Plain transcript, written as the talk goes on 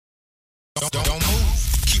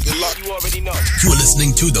you already know. You're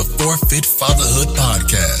listening to the Forfeit Fatherhood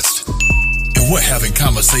Podcast. And we're having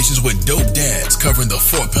conversations with dope dads covering the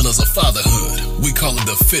 4 pillars of fatherhood. We call it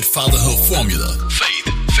the Fit Fatherhood Formula. Faith,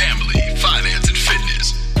 family, finance, and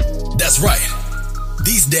fitness. That's right.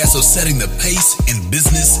 These dads are setting the pace in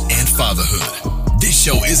business and fatherhood. This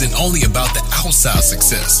show isn't only about the outside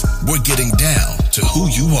success. We're getting down to who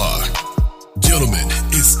you are. Gentlemen,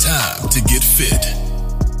 it's time to get fit.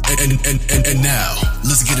 And now,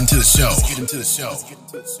 let's get into the show.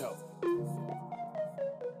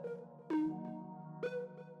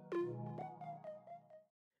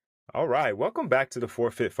 All right. Welcome back to the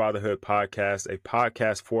Forfeit Fatherhood Podcast, a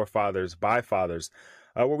podcast for fathers by fathers,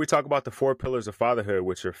 where we talk about the 4 pillars of fatherhood,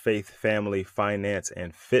 which are faith, family, finance,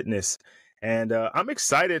 and fitness. And I'm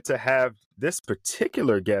excited to have this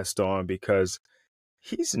particular guest on because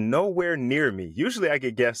he's nowhere near me. Usually I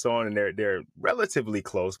get guests on and they're relatively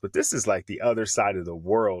close, but this is like the other side of the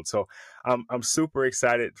world. So I'm super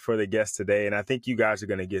excited for the guest today, and I think you guys are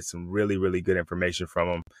going to get some really, really good information from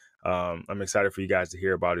him. I'm excited for you guys to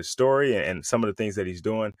hear about his story and some of the things that he's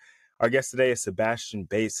doing. Our guest today is Sebastian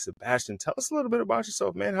Bates. Sebastian, tell us a little bit about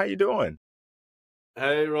yourself, man. How you doing?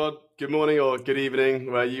 Hey, Rod. Good morning or good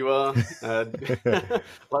evening where you are.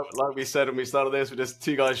 Like we said when we started this, we're just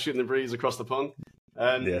 2 guys shooting the breeze across the pond.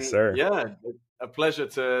 Yes, sir. Yeah, a pleasure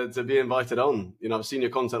to be invited on. You know, I've seen your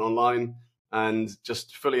content online and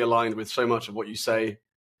just fully aligned with so much of what you say.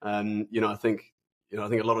 I think a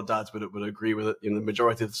lot of dads would agree with it. You know, the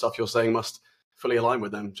majority of the stuff you're saying must fully align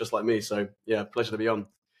with them, just like me. So yeah, pleasure to be on.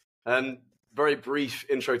 Very brief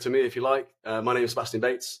intro to me, if you like. My name is Sebastian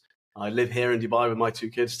Bates. I live here in Dubai with my 2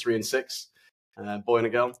 kids, 3 and 6, boy and a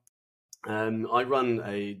girl. I run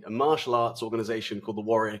a martial arts organization called the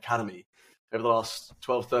Warrior Academy. Over the last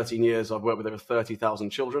 12, 13 years, I've worked with over 30,000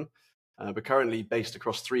 children. We're currently based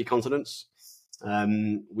across 3 continents.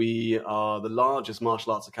 We are the largest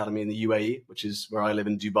martial arts academy in the UAE, which is where I live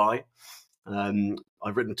in Dubai.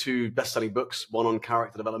 I've written 2 best-selling books, one on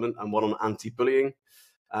character development and one on anti-bullying.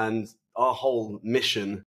 And our whole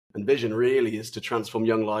mission and vision really is to transform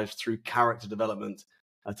young lives through character development,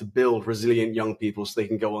 to build resilient young people so they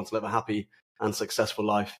can go on to live a happy and successful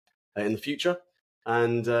life in the future.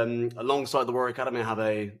 And alongside the Warrior Academy, I have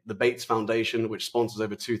the Bates Foundation, which sponsors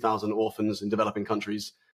over 2,000 orphans in developing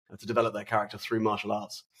countries to develop their character through martial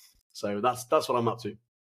arts. So that's what I'm up to.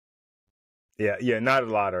 Yeah, not a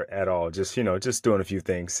lot at all. Just doing a few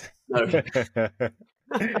things. No.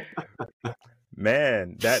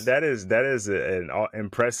 Man, that is an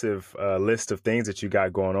impressive list of things that you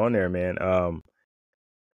got going on there, man.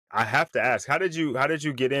 I have to ask, how did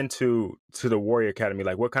you get into the Warrior Academy?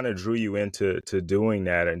 Like, what kind of drew you into doing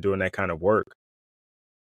that and doing that kind of work?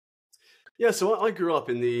 Yeah, so I grew up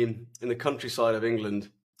in the countryside of England,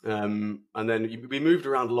 and then we moved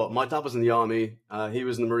around a lot. My dad was in the army; he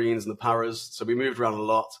was in the Marines and the Paras, so we moved around a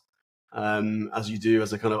lot, as you do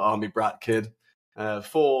as a kind of army brat kid.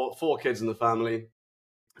 4 kids in the family.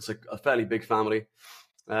 It's a fairly big family.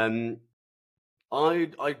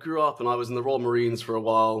 I grew up and I was in the Royal Marines for a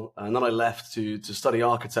while, and then I left to study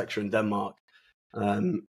architecture in Denmark. I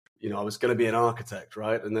was going to be an architect,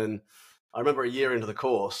 right? And then I remember a year into the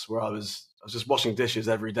course where I was just washing dishes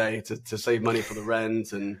every day to save money for the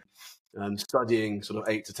rent and studying sort of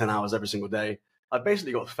 8 to 10 hours every single day. I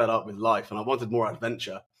basically got fed up with life and I wanted more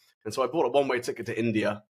adventure. And so I bought a one-way ticket to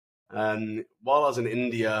India. And while I was in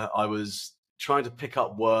India, I was trying to pick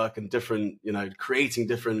up work and creating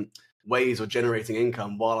different ways of generating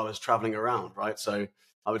income while I was traveling around, right? So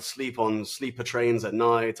I would sleep on sleeper trains at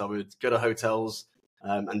night. I would go to hotels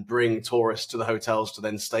and bring tourists to the hotels to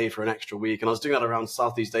then stay for an extra week. And I was doing that around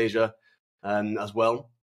Southeast Asia as well.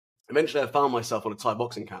 Eventually, I found myself on a Thai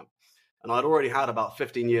boxing camp. And I'd already had about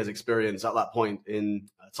 15 years experience at that point in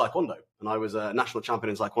Taekwondo. And I was a national champion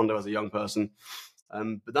in Taekwondo as a young person.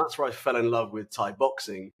 But that's where I fell in love with Thai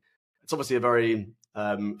boxing. It's obviously a very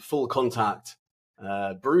full contact,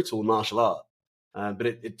 brutal martial art, but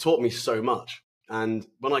it taught me so much. And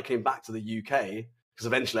when I came back to the UK, because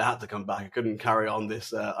eventually I had to come back, I couldn't carry on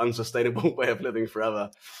this unsustainable way of living forever.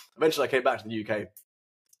 Eventually I came back to the UK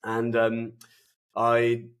and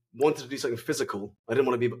I wanted to do something physical. I didn't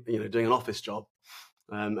want to be doing an office job.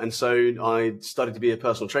 And so I started to be a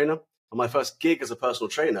personal trainer. And my first gig as a personal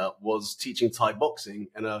trainer was teaching Thai boxing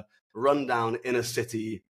in a rundown inner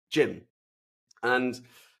city gym. And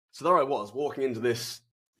so there I was walking into this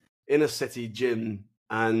inner city gym,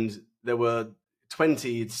 and there were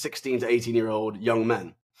 16 to 18-year-old young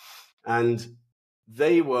men. And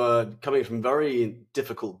they were coming from very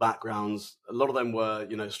difficult backgrounds. A lot of them were,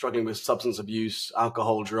 struggling with substance abuse,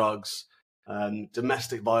 alcohol, drugs,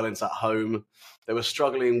 domestic violence at home. They were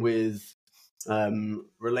struggling with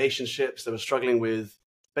relationships. They were struggling with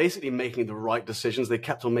basically making the right decisions. They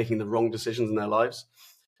kept on making the wrong decisions in their lives.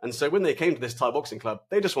 And so when they came to this Thai boxing club,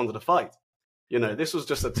 they just wanted to fight. You know, this was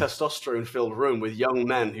just a testosterone-filled room with young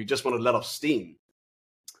men who just wanted to let off steam.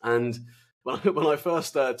 And when I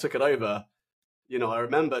first took it over, you know, I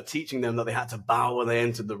remember teaching them that they had to bow when they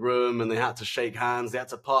entered the room, and they had to shake hands. They had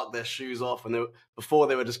to park their shoes off, and before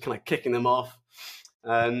they were just kind of kicking them off.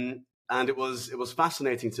 And it was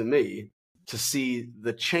fascinating to me to see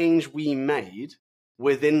the change we made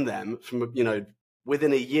within them from, you know,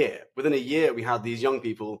 within a year. Within a year, we had these young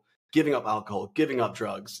people giving up alcohol, giving up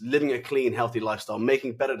drugs, living a clean, healthy lifestyle,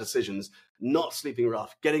 making better decisions, not sleeping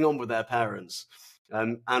rough, getting on with their parents.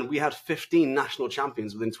 And we had 15 national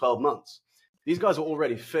champions within 12 months. These guys were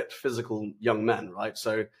already fit, physical young men, right?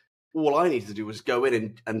 So all I needed to do was go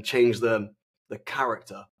in and change the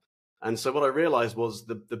character. And so what I realized was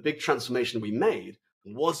the big transformation we made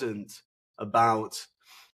wasn't about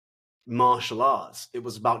martial arts. It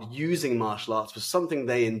was about using martial arts for something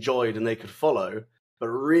they enjoyed and they could follow, but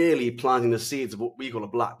really planting the seeds of what we call a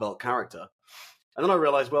black belt character. And then I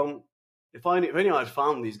realized, well, if only I had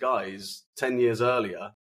found these guys 10 years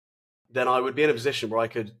earlier, then I would be in a position where I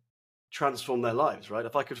could transform their lives, right?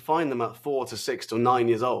 If I could find them at 4 to 6 to 9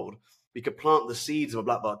 years old, we could plant the seeds of a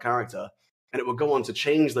black belt character, and it would go on to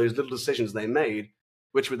change those little decisions they made,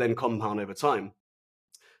 which would then compound over time.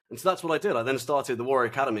 And so that's what I did. I then started the Warrior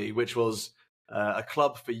Academy, which was a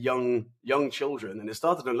club for young children. And it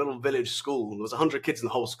started in a little village school. There was 100 kids in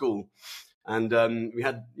the whole school. And we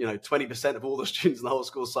had, 20% of all the students in the whole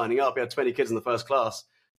school signing up. We had 20 kids in the first class.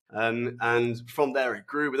 And from there, it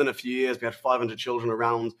grew. Within a few years, we had 500 children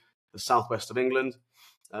around the southwest of England.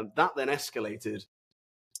 That then escalated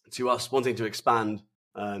to us wanting to expand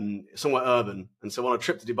somewhere urban. And so on a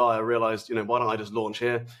trip to Dubai, I realized, why don't I just launch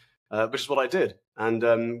here? Which is what I did.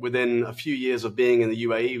 And within a few years of being in the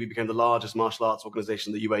UAE, we became the largest martial arts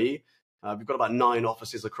organization in the UAE. We've got about 9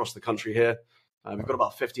 offices across the country here. We've got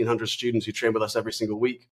about 1,500 students who train with us every single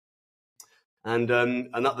week. And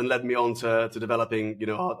that then led me on to developing,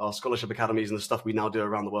 our scholarship academies and the stuff we now do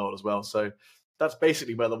around the world as well. So that's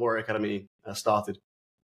basically where the Warrior Academy started.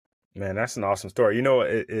 Man, that's an awesome story.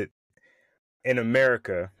 In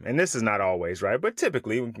America, and this is not always, right? But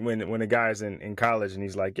typically when a guy's in college and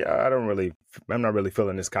he's like, yeah, I'm not really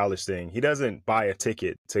feeling this college thing. He doesn't buy a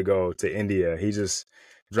ticket to go to India. He just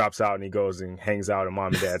drops out and he goes and hangs out on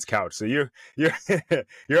mom and dad's couch. So you're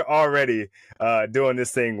already doing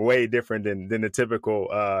this thing way different than the typical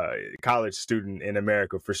college student in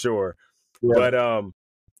America, for sure. Yeah.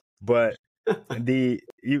 But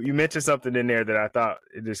you mentioned something in there that I thought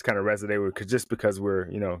it just kind of resonated with, because we're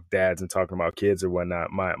dads and talking about kids or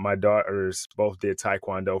whatnot. My daughters both did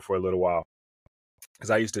Taekwondo for a little while, because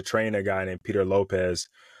I used to train a guy named Peter Lopez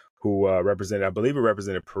who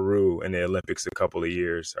represented Peru in the Olympics a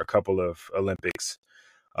couple of Olympics.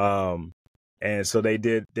 And so they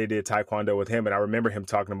did Taekwondo with him, and I remember him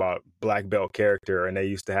talking about black belt character, and they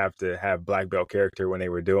used to have black belt character when they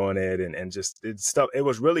were doing it, and just stuff. It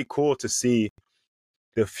was really cool to see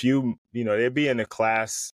the few, they'd be in the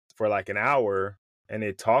class for like an hour and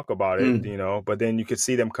they'd talk about it, but then you could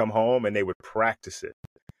see them come home and they would practice it.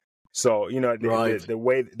 So, right. the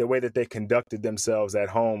way that they conducted themselves at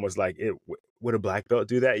home was like, would a black belt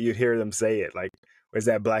do that? You'd hear them say it like, is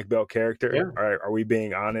that black belt character? Yeah. Are we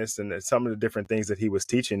being honest? And some of the different things that he was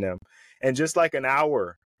teaching them. And just like an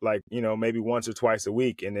hour, like, maybe once or twice a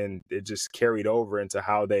week. And then it just carried over into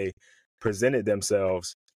how they presented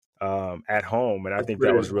themselves at home. And I think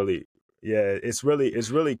that was really, it's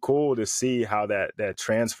really cool to see how that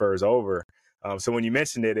transfers over. So when you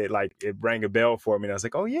mentioned it, it rang a bell for me. And I was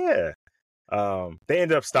like, oh, yeah. They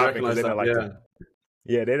ended up stopping because they didn't like to.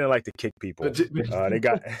 Yeah, they didn't like to kick people. But they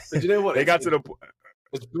got. But you know what? They got to the.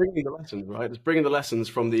 It's bringing the lessons, right? It's bringing the lessons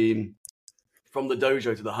from the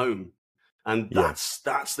dojo to the home, and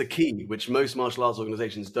that's the key, which most martial arts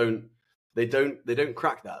organizations don't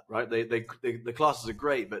crack that, right? The classes are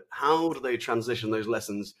great, but how do they transition those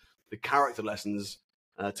lessons, the character lessons,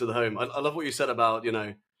 to the home? I love what you said about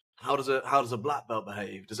how does a black belt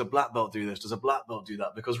behave? Does a black belt do this? Does a black belt do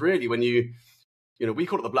that? Because really, when we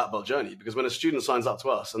call it the black belt journey, because when a student signs up to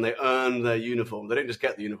us and they earn their uniform, they don't just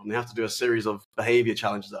get the uniform. They have to do a series of behavior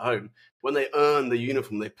challenges at home. When they earn the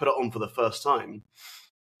uniform, they put it on for the first time.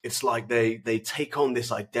 It's like they take on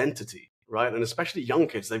this identity, right? And especially young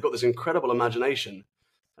kids, they've got this incredible imagination.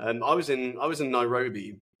 And I was in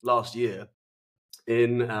Nairobi last year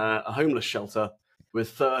in a homeless shelter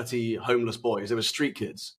with 30 homeless boys. They were street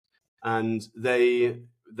kids. And they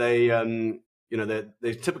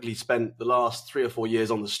they've typically spent the last 3 or 4 years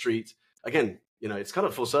on the street. Again, it's kind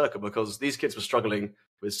of full circle because these kids were struggling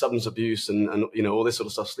with substance abuse and all this sort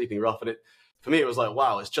of stuff, sleeping rough. And for me, it was like,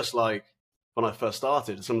 wow, it's just like when I first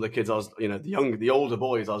started. Some of the kids I was, the older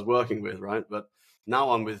boys I was working with, right? But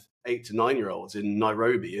now I'm with 8 to 9-year-olds in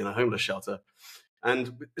Nairobi in a homeless shelter.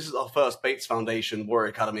 And this is our first Bates Foundation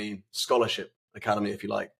Warrior Academy scholarship academy, if you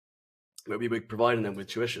like, where we were providing them with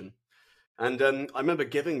tuition. And I remember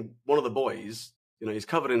giving one of the boys, he's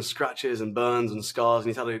covered in scratches and burns and scars, and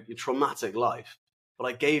he's had a traumatic life. But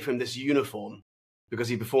I gave him this uniform because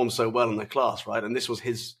he performed so well in the class, right? And this was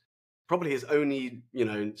probably his only,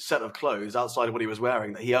 set of clothes outside of what he was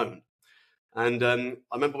wearing that he owned. And I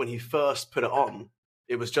remember when he first put it on,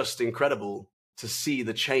 it was just incredible to see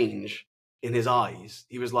the change in his eyes.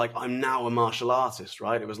 He was like, I'm now a martial artist,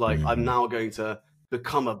 right? It was like, I'm now going to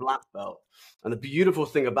become a black belt. And the beautiful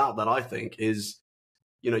thing about that, I think, is,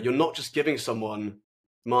 you're not just giving someone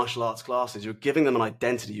martial arts classes, you're giving them an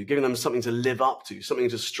identity, you're giving them something to live up to, something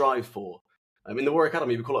to strive for. In the Warrior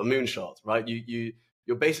Academy, we call it a moonshot, right?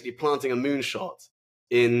 You're basically planting a moonshot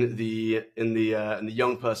in the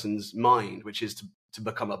young person's mind, which is to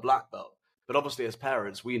become a black belt. But obviously, as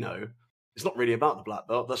parents, we know it's not really about the black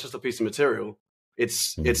belt. That's just a piece of material.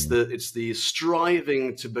 It's the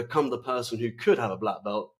striving to become the person who could have a black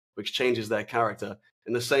belt, which changes their character.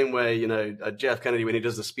 In the same way, JF Kennedy, when he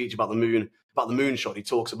does the speech about the moonshot, he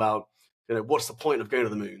talks about, what's the point of going to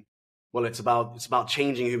the moon? Well, it's about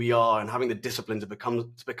changing who we are and having the discipline to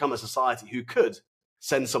become a society who could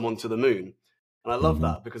send someone to the moon. And I love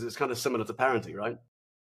that because it's kind of similar to parenting, right?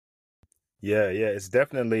 Yeah, it's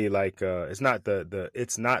definitely like it's not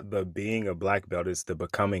the being a black belt, it's the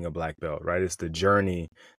becoming a black belt, right? It's the journey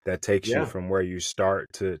that takes you from where you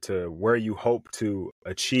start to where you hope to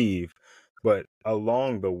achieve, but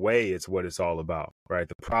along the way it's what it's all about, right?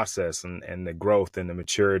 The process and the growth and the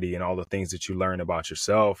maturity and all the things that you learn about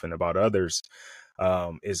yourself and about others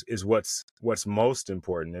is what's most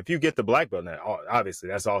important. If you get the black belt, now, obviously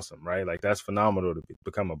that's awesome, right? Like that's phenomenal to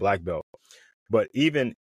become a black belt. But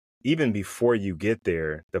even before you get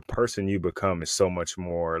there, the person you become is so much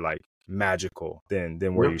more like magical than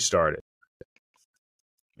where you started.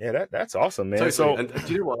 Yeah, that's awesome, man. Totally. So, and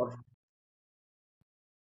do you know what?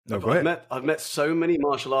 No, go ahead. I've met so many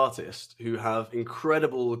martial artists who have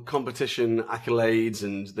incredible competition accolades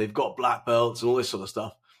and they've got black belts and all this sort of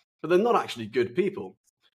stuff, but they're not actually good people.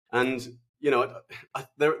 And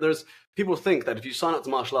there's people think that if you sign up to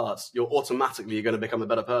martial arts, you're automatically going to become a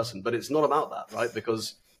better person, but it's not about that, right?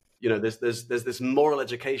 Because there's this moral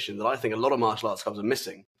education that I think a lot of martial arts clubs are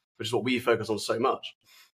missing, which is what we focus on so much.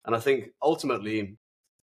 And I think ultimately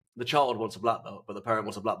the child wants a black belt, but the parent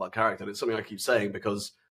wants a black belt character. And it's something I keep saying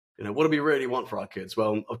because, what do we really want for our kids?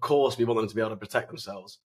 Well, of course, we want them to be able to protect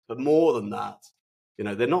themselves. But more than that,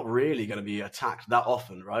 they're not really going to be attacked that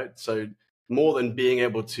often, right? So more than being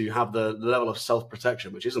able to have the level of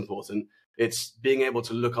self-protection, which is important, it's being able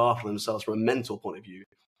to look after themselves from a mental point of view,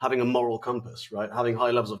 having a moral compass, right? Having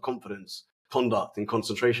high levels of confidence, conduct, and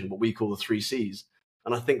concentration, what we call the 3 C's.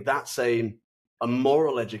 And I think that's a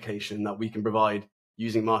moral education that we can provide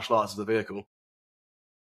using martial arts as a vehicle.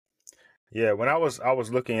 Yeah, when I was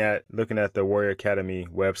looking at the Warrior Academy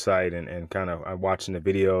website and kind of watching the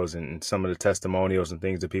videos and some of the testimonials and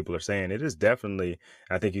things that people are saying, it is definitely,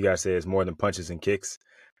 I think you guys say it's more than punches and kicks,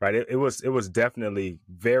 right? It was definitely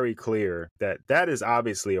very clear that is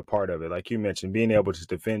obviously a part of it. Like you mentioned, being able to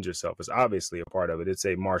defend yourself is obviously a part of it. It's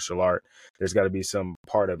a martial art. There's got to be some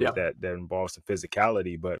part of it that involves some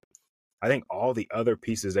physicality, but I think all the other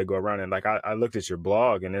pieces that go around it, like I looked at your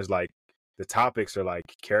blog and there's like, the topics are like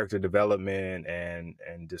character development and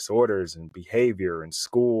disorders and behavior and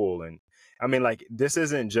school. And I mean, like, this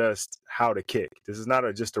isn't just how to kick. This is not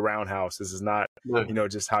just a roundhouse. This is not,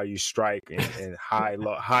 just how you strike and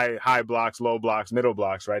high blocks, low blocks, middle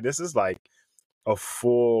blocks, right? This is like a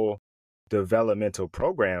full developmental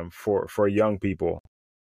program for young people.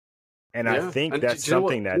 And I think that's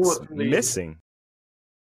something that's missing.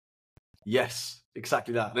 Yes,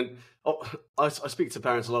 exactly that. And I speak to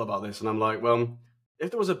parents a lot about this, and I'm like, well, if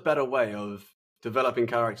there was a better way of developing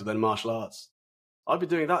character than martial arts, I'd be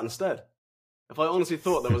doing that instead. If I honestly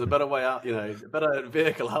thought there was a better way out, a better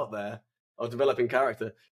vehicle out there of developing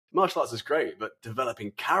character, martial arts is great, but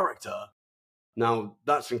developing character, now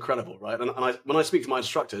that's incredible, right? And when I speak to my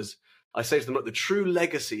instructors, I say to them, look, the true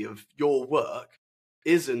legacy of your work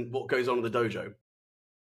isn't what goes on in the dojo.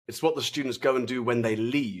 It's what the students go and do when they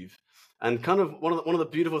leave. And kind of one of the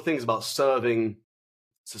beautiful things about serving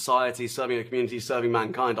society, serving a community, serving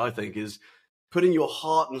mankind, I think, is putting your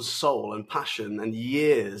heart and soul and passion and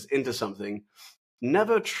years into something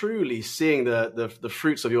never truly seeing the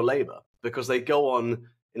fruits of your labor, because they go on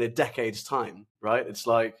in a decade's time, right? It's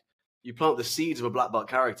like you plant the seeds of a black belt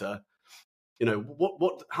character. You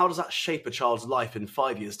know, how does that shape a child's life in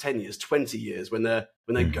 5 years, 10 years, 20 years when they're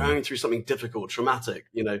going through something difficult, traumatic?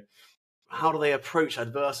 You know, how do they approach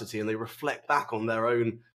adversity, and they reflect back on their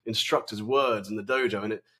own instructor's words in the dojo?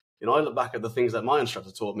 And I look back at the things that my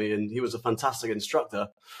instructor taught me, and he was a fantastic instructor.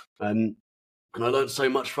 And I learned so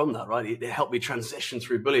much from that, right? It helped me transition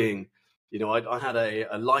through bullying. You know, I had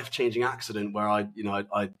a life-changing accident where I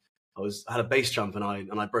had a base jump, and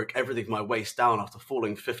I broke everything from my waist down after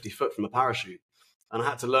falling 50 foot from a parachute. And I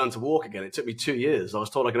had to learn to walk again. It took me 2 years. I was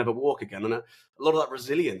told I could never walk again. And a lot of that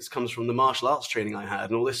resilience comes from the martial arts training I had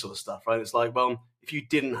and all this sort of stuff, right? It's like, well, if you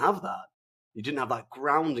didn't have that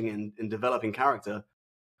grounding in developing character,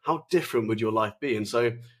 how different would your life be? And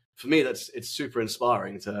so for me, it's super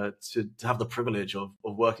inspiring to have the privilege of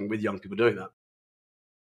working with young people doing that.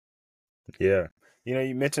 Yeah. You know,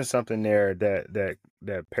 you mentioned something there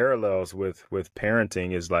that parallels with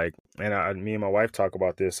parenting is like, and me and my wife talk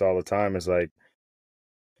about this all the time, is like,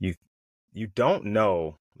 you don't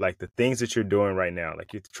know, like, the things that you're doing right now.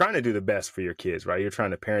 Like, you're trying to do the best for your kids, right? You're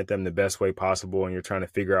trying to parent them the best way possible, and you're trying to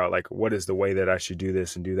figure out, like, what is the way that I should do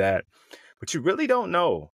this and do that. But you really don't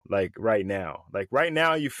know, like, right now. Like, right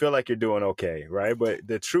now you feel like you're doing okay, right? But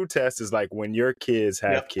the true test is like when your kids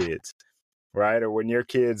have kids, right? Or when your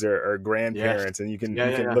kids are grandparents, and you can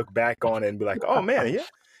look back on it and be like, oh man, yeah,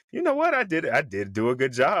 you know what? I did do a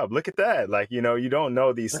good job. Look at that. Like, you know, you don't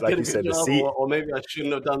know these, like you said, the seed. Or maybe I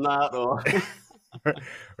shouldn't have done that, or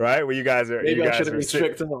right? Well, you guys are, maybe I should have been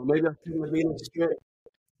stricter. Maybe I shouldn't have been strict.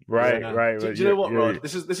 Right, Yeah. right. Do you know what, Rod?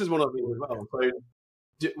 This is one of the things as well.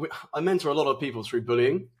 So I mentor a lot of people through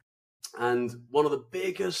bullying, and one of the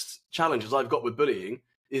biggest challenges I've got with bullying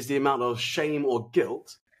is the amount of shame or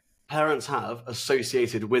guilt parents have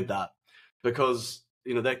associated with that, because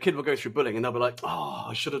you know their kid will go through bullying and they'll be like, oh,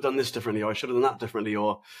 I should have done this differently, or I should have done that differently,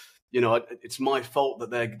 or you know, it's my fault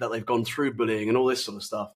that they've gone through bullying and all this sort of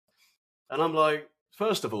stuff. And I'm like,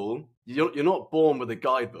 first of all, you're not born with a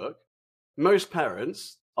guidebook. Most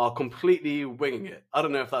parents are completely winging it. I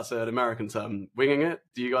don't know if that's an American term, winging it.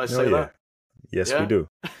 Do you guys say that? Yes, we do.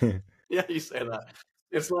 Yeah, you say that.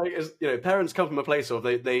 It's like, you know, parents come from a place of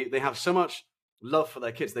they have so much love for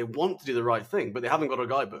their kids. They want to do the right thing, but they haven't got a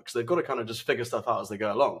guidebook. So they've got to kind of just figure stuff out as they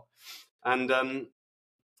go along.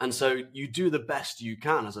 And so you do the best you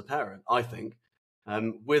can as a parent, I think,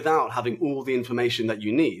 without having all the information that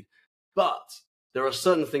you need. But there are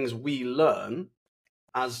certain things we learn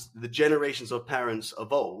as the generations of parents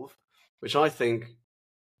evolve, which I think,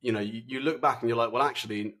 you know, you look back and you're like, well,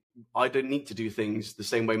 actually, I don't need to do things the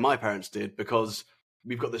same way my parents did, because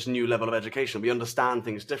we've got this new level of education. We understand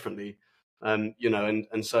things differently. You know,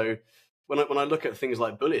 and so when I look at things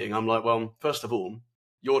like bullying, I'm like, well, first of all,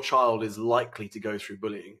 your child is likely to go through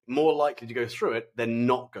bullying, more likely to go through it than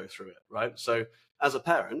not go through it, right? So as a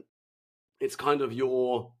parent, it's kind of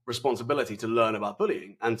your responsibility to learn about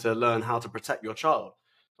bullying and to learn how to protect your child.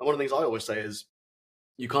 And one of the things I always say is,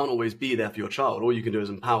 you can't always be there for your child. All you can do is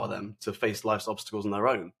empower them to face life's obstacles on their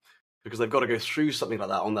own, because they've got to go through something like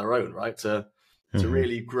that on their own, right? To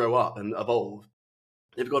really grow up and evolve,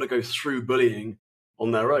 they've got to go through bullying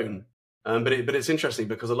on their own. But it's interesting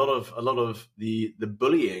because a lot of the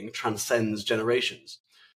bullying transcends generations.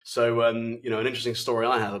 So you know, an interesting story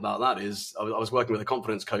I have about that is I was working with a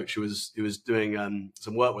confidence coach who was doing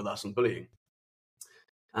some work with us on bullying,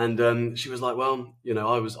 and she was like, well, you know,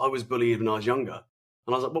 I was bullied when I was younger,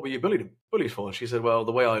 and I was like, what were you bullied for? And she said, well,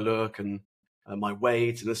 the way I look and my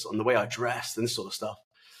weight and the way I dressed and this sort of stuff.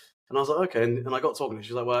 And I was like, okay. And I got talking to her.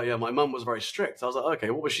 She's like, well, yeah, my mum was very strict. I was like, okay,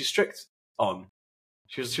 what was she strict on?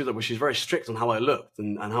 She was like, well, she's very strict on how I looked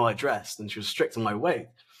and how I dressed, and she was strict on my weight.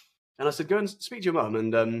 And I said, go and speak to your mum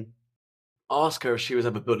and ask her if she was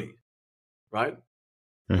ever bullied, right?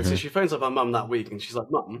 And so she phones up her mum that week, and she's like,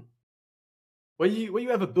 Mum, were you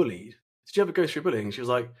ever bullied? Did you ever go through bullying? And she was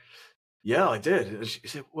like, yeah, I did. And she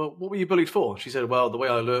said, well, what were you bullied for? She said, well, the way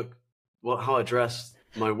I look, how I dressed,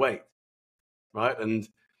 my weight, right? And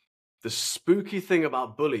the spooky thing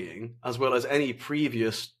about bullying, as well as any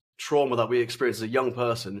previous trauma that we experience as a young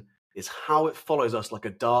person, is how it follows us like a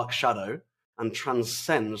dark shadow and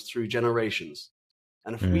transcends through generations.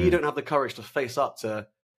 And if we don't have the courage to face up to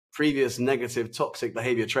previous negative, toxic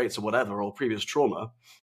behavior traits or whatever, or previous trauma,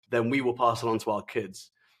 then we will pass it on to our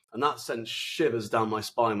kids. And that sent shivers down my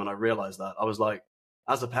spine when I realized that. I was like,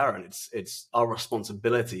 as a parent, it's our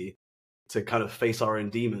responsibility to kind of face our own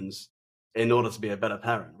demons in order to be a better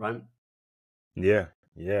parent, right? Yeah,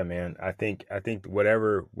 man. I think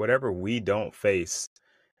whatever we don't face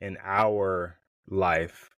in our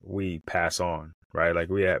life, we pass on, right? Like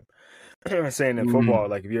we have saying in football, Mm.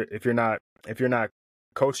 like if you're not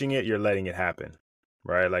coaching it, you're letting it happen,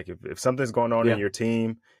 right? Like if something's going on in Yeah. your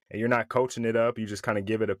team and you're not coaching it up, you just kind of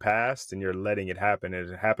give it a pass and you're letting it happen.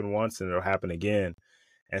 It'll happen once and it'll happen again.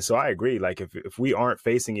 And so I agree. Like if we aren't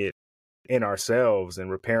facing it in ourselves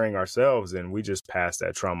and repairing ourselves, then we just pass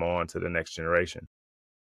that trauma on to the next generation.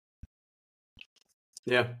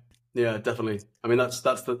 Yeah. Yeah, definitely. I mean, that's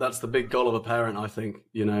the big goal of a parent, I think.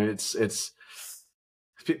 You know, it's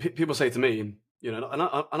people say to me, you know, and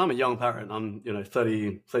I'm a young parent. I'm, you know,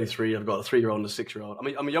 33. I've got a 3-year-old and a 6-year-old. I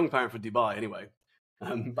mean, I'm a young parent for Dubai anyway.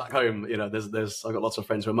 Back home, you know, I've got lots of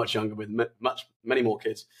friends who are much younger with many more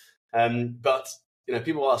kids. But you know,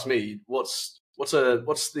 people ask me, what's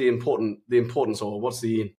the importance, or what's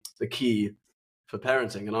the key for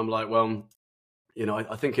parenting? And I'm like, well, you know,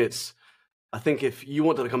 I think if you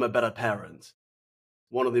want to become a better parent,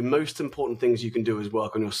 one of the most important things you can do is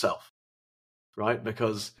work on yourself, right?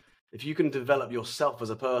 Because if you can develop yourself as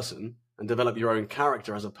a person and develop your own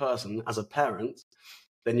character as a person, as a parent,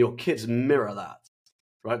 then your kids mirror that,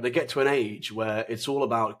 right? They get to an age where it's all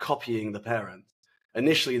about copying the parent.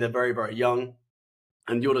 Initially, they're very, very young,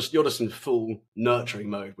 and you're just in full nurturing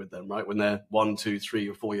mode with them, right? When they're 1, 2, 3,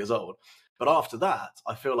 or 4 years old. But after that,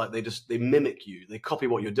 I feel like they mimic you, they copy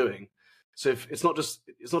what you're doing. So if it's not just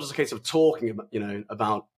a case of talking about, you know,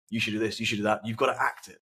 about you should do this, you should do that. You've got to act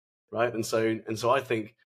it, right? And so I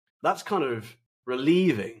think that's kind of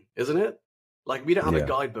relieving, isn't it? Like we don't have a Yeah.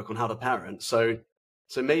 guidebook on how to parent, so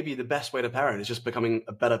maybe the best way to parent is just becoming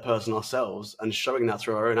a better person ourselves and showing that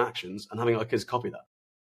through our own actions and having our kids copy that.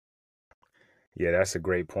 Yeah, that's a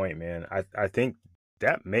great point, man. I think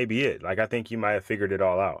that may be it. Like I think you might have figured it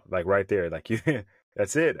all out. Like right there. Like you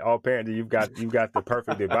that's it. All parenting, you've got the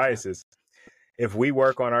perfect devices. If we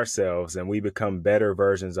work on ourselves and we become better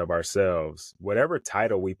versions of ourselves, whatever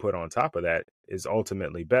title we put on top of that is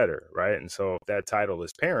ultimately better, right? And so if that title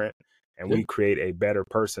is parent and Yeah. we create a better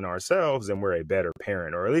person ourselves, then we're a better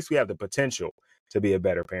parent, or at least we have the potential to be a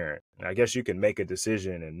better parent. And I guess you can make a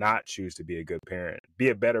decision and not choose to be a good parent, be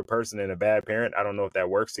a better person and a bad parent. I don't know if that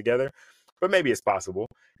works together, but maybe it's possible.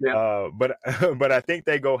 Yeah. But but I think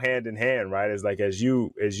they go hand in hand, right? It's like as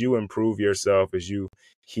you improve yourself, as you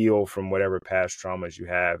heal from whatever past traumas you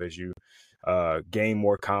have, as you gain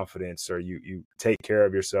more confidence, or you take care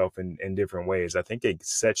of yourself in different ways, I think it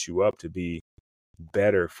sets you up to be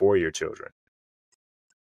better for your children.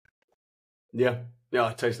 Yeah, yeah,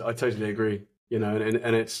 I totally agree. You know,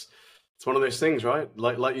 and it's one of those things, right?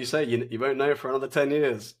 Like you say, you won't know for another 10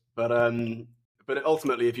 years, but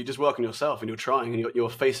ultimately, if you just work on yourself and you're trying and you're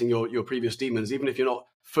facing your previous demons, even if you're not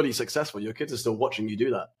fully successful, your kids are still watching you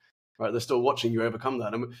do that, right? They're still watching you overcome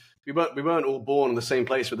that. And we weren't all born in the same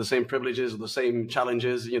place with the same privileges or the same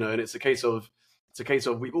challenges, you know. And it's a case of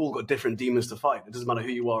we've all got different demons to fight. It doesn't matter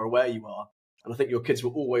who you are or where you are, and I think your kids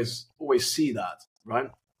will always see that, right?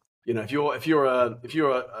 You know, if you're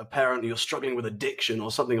a parent and you're struggling with addiction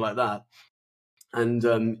or something like that, and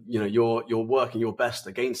you know you're working your best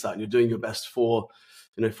against that, and you're doing your best for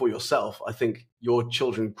yourself, I think your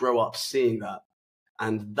children grow up seeing that,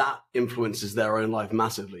 and that influences their own life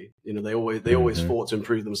massively. You know, they always fought to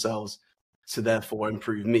improve themselves, to therefore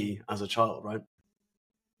improve me as a child, right?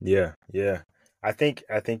 Yeah, yeah. I think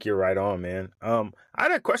you're right on, man. I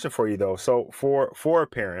had a question for you though. So for a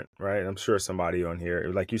parent, right? I'm sure somebody on here,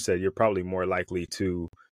 like you said, you're probably more likely to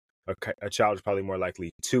a child is probably more likely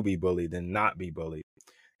to be bullied than not be bullied.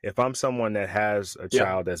 If I'm someone that has a Yeah.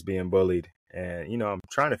 child that's being bullied, and I'm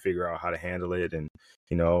trying to figure out how to handle it, and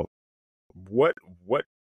you know what well,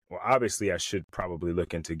 obviously I should probably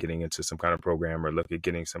look into getting into some kind of program or look at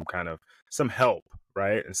getting some help,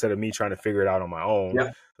 right? Instead of me trying to figure it out on my own.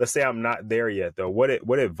 Yeah. Let's say I'm not there yet though.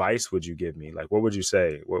 What advice would you give me? Like what would you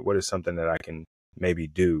say? What is something that I can maybe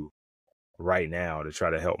do right now to try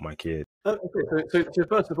to help my kid? Okay, so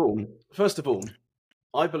first of all,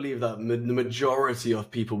 I believe that the majority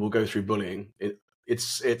of people will go through bullying.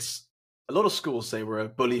 It's a lot of schools say we're a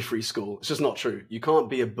bully-free school. It's just not true. You can't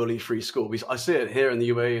be a bully-free school. I see it here in the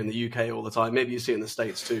UAE and the UK all the time. Maybe you see it in the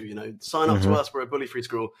States too. You know, sign up to us. We're a bully-free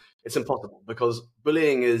school. It's impossible, because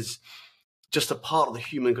bullying is just a part of the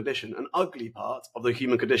human condition, an ugly part of the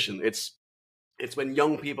human condition. It's when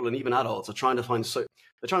young people and even adults are trying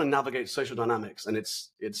to navigate social dynamics, and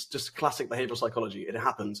it's just classic behavioral psychology. It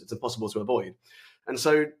happens. It's impossible to avoid. And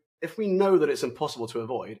so if we know that it's impossible to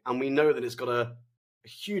avoid, and we know that it's got a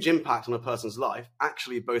huge impact on a person's life,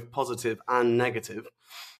 actually both positive and negative,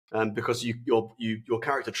 because your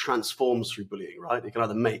character transforms through bullying, right? It can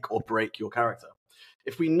either make or break your character.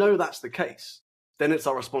 If we know that's the case, then it's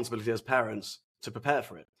our responsibility as parents to prepare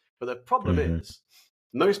for it. But the problem is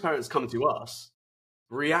most parents come to us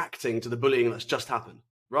reacting to the bullying that's just happened.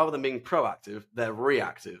 Rather than being proactive, they're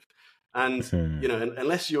reactive. And, you know,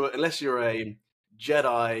 unless you're a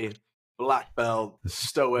Jedi, black belt,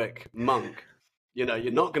 stoic monk, you know,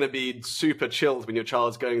 you're not going to be super chilled when your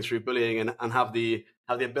child's going through bullying and have the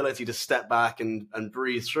ability to step back and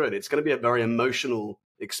breathe through it. It's going to be a very emotional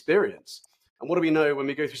experience. And what do we know when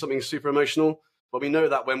we go through something super emotional? Well, we know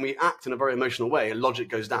that when we act in a very emotional way, logic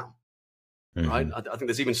goes down, right? I think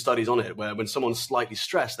there's even studies on it where when someone's slightly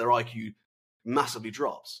stressed, their IQ massively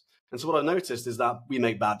drops. And so what I've noticed is that we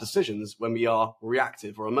make bad decisions when we are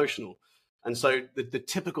reactive or emotional. And so the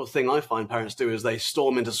typical thing I find parents do is they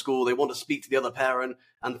storm into school, they want to speak to the other parent,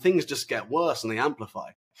 and things just get worse and they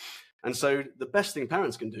amplify. And so the best thing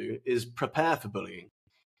parents can do is prepare for bullying,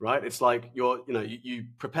 right? It's like you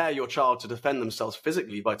prepare your child to defend themselves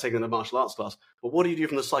physically by taking a martial arts class. But what do you do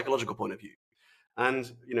from the psychological point of view?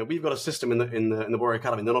 And, you know, we've got a system in the Warrior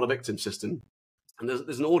Academy, the Not a Victim system. And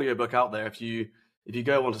there's an audio book out there. If you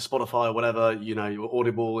go onto Spotify or whatever, you know, you're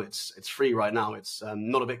Audible, it's free right now. It's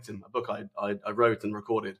Not a Victim, a book I wrote and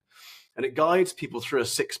recorded. And it guides people through a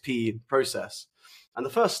 6P process. And the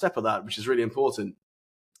first step of that, which is really important,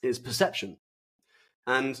 is perception.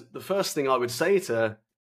 And the first thing I would say to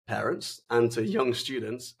parents and to young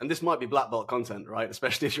students, and this might be black belt content, right?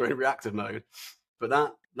 Especially if you're in reactive mode. But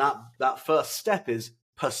that first step is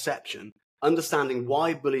perception, understanding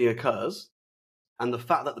why bullying occurs, and the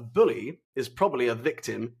fact that the bully is probably a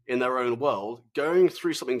victim in their own world, going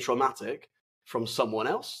through something traumatic from someone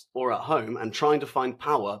else or at home and trying to find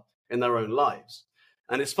power in their own lives.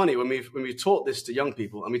 And it's funny when we've taught this to young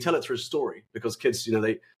people and we tell it through a story, because kids, you know,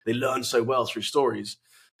 they learn so well through stories.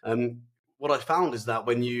 What I found is that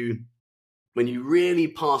when you really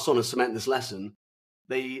pass on and cement this lesson,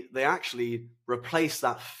 they actually replace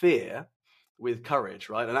that fear with courage,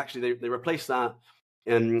 right? And actually they replace that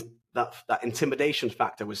that intimidation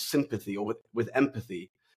factor with sympathy or with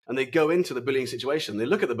empathy. And they go into the bullying situation. They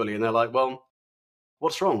look at the bully and they're like, well,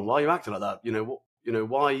 what's wrong? Why are you acting like that?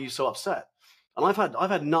 Why are you so upset? And I've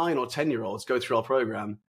had 9 or 10-year-olds go through our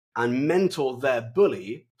program and mentor their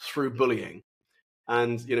bully through bullying.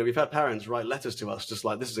 And, you know, we've had parents write letters to us just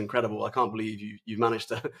like, this is incredible. I can't believe you've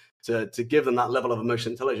managed to give them that level of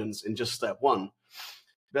emotional intelligence in just step 1.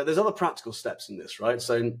 But there's other practical steps in this, right?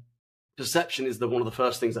 So perception is one of the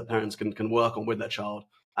first things that parents can work on with their child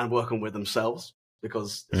and work on with themselves.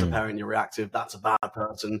 Because as a parent, you're reactive. That's a bad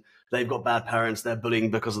person. They've got bad parents. They're bullying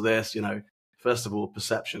because of this. You know, first of all,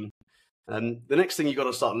 perception. The next thing you've got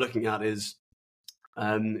to start looking at is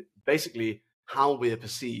basically how we are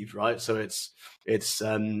perceived, right? So it's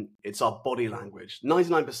our body language.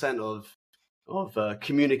 99% of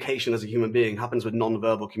communication as a human being happens with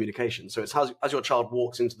non-verbal communication. So it's as your child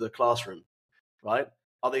walks into the classroom, right?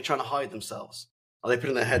 Are they trying to hide themselves? Are they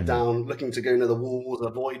putting their head down, looking to go near the walls,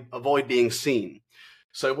 avoid being seen?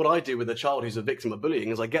 So what I do with a child who's a victim of bullying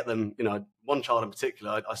is I get them, you know, one child in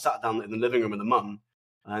particular, I sat down in the living room with the mum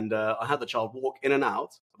and I had the child walk in and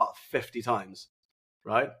out about 50 times,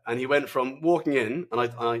 right? And he went from walking in and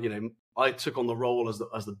I took on the role as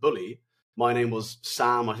the bully. My name was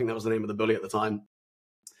Sam. I think that was the name of the bully at the time.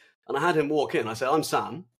 And I had him walk in. I said, I'm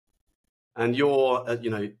Sam and you are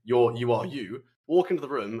you. Walk into the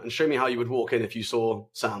room and show me how you would walk in if you saw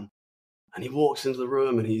Sam. And he walks into the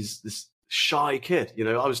room and he's this shy kid. You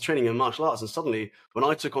know, I was training in martial arts and suddenly when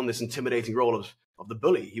I took on this intimidating role of the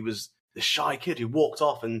bully, he was this shy kid who walked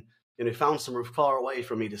off and, you know, found somewhere far away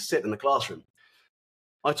from me to sit in the classroom.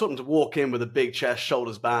 I taught him to walk in with a big chest,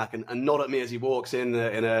 shoulders back, and nod at me as he walks in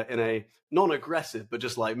a non-aggressive, but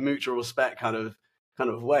just like mutual respect kind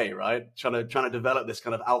of way, right? Trying to develop this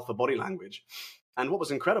kind of alpha body language. And what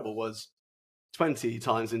was incredible was 20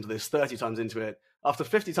 times into this, 30 times into it, after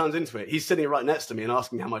 50 times into it, he's sitting right next to me and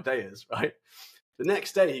asking how my day is, right? The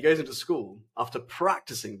next day he goes into school after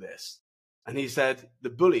practicing this. And he said the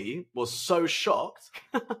bully was so shocked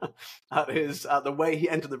at the way he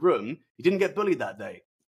entered the room, he didn't get bullied that day,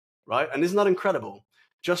 right? And isn't that incredible?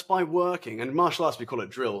 Just by working, and in martial arts we call it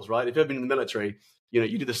drills, right? If you've ever been in the military, you know,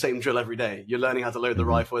 you do the same drill every day. You're learning how to load the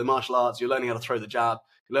rifle. In martial arts, you're learning how to throw the jab.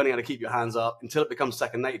 You're learning how to keep your hands up until it becomes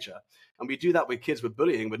second nature. And we do that with kids with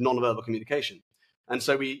bullying, with non-verbal communication. And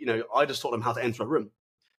so I just taught them how to enter a room.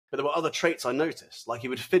 But there were other traits I noticed, like he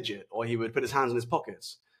would fidget or he would put his hands in his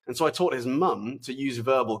pockets. And so I taught his mum to use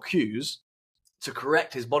verbal cues to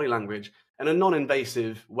correct his body language in a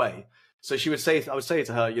non-invasive way. So I would say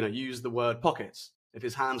to her, you know, use the word pockets if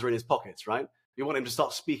his hands are in his pockets, right? You want him to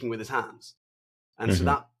start speaking with his hands. And so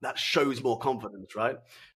that shows more confidence, right?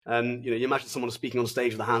 You imagine someone speaking on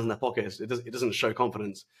stage with their hands in their pockets. It doesn't show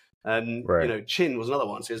confidence. Right. Chin was another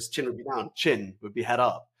one. So his chin would be down, chin would be head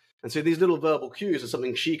up. And so these little verbal cues are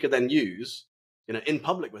something she could then use, in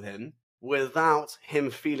public with him without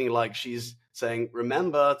him feeling like she's saying,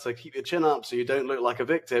 remember to keep your chin up so you don't look like a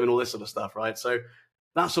victim and all this sort of stuff, right? So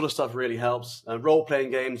that sort of stuff really helps.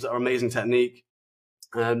 Role-playing games are amazing technique.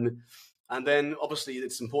 And then obviously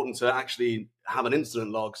it's important to actually have an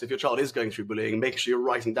incident log. So if your child is going through bullying, make sure you're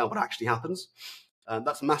writing down what actually happens.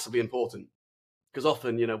 That's massively important, because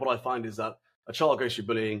often, what I find is that a child goes through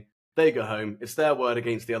bullying, they go home, it's their word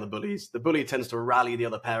against the other bullies. The bully tends to rally the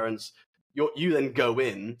other parents. You then go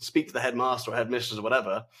in, speak to the headmaster or headmistress or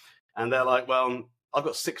whatever, and they're like, well, I've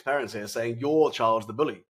got 6 parents here saying your child's the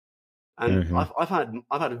bully. And I've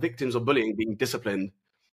had victims of bullying being disciplined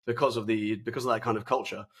because of that kind of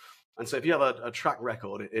culture. And so if you have a track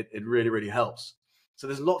record, it really, really helps. So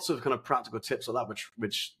there's lots of kind of practical tips like that,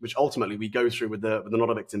 which ultimately we go through with the Not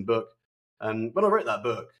a Victim book. And when I wrote that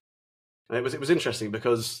book, it was interesting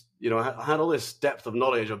because, I had all this depth of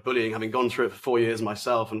knowledge of bullying, having gone through it for 4 years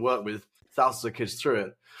myself and worked with thousands of kids through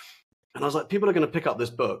it. And I was like, people are going to pick up this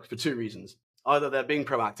book for 2 reasons. Either they're being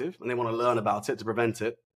proactive and they want to learn about it to prevent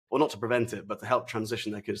it, or not to prevent it, but to help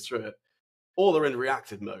transition their kids through it, or they're in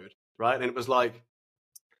reactive mode, right? And it was like,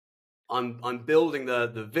 I'm building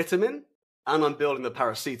the vitamin and I'm building the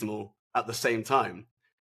paracetamol at the same time.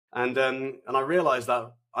 And I realized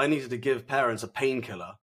that I needed to give parents a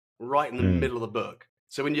painkiller right in the middle of the book.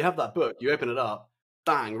 So when you have that book, you open it up,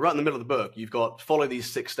 bang, right in the middle of the book, you've got follow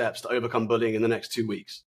these 6 steps to overcome bullying in the next 2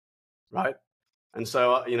 weeks, right? And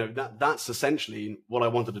so, that's essentially what I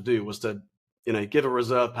wanted to do, was to, give a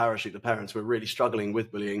reserve parachute to parents who are really struggling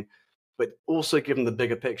with bullying, but also give them the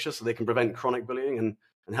bigger picture so they can prevent chronic bullying and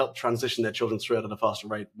help transition their children through it at a faster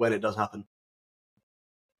rate when it does happen.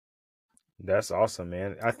 That's awesome,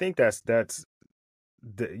 man. I think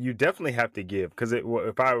you definitely have to give, because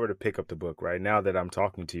if I were to pick up the book right now that I'm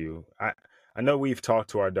talking to you, I know we've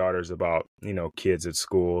talked to our daughters about, kids at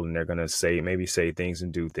school, and they're going to say things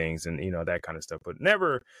and do things and, that kind of stuff, but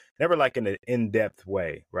never like in an in-depth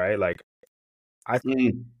way, right? Like I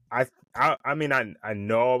mean, I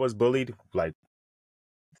know I was bullied, like,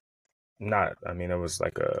 it was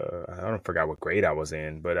like I don't forget what grade I was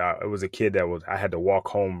in, but it was a kid I had to walk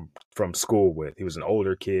home from school with. He was an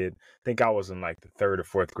older kid. I think I was in like the 3rd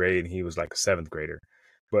or 4th grade, and he was like a 7th grader.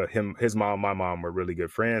 But his mom, my mom were really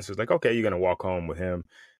good friends. So it's like, okay, you're going to walk home with him.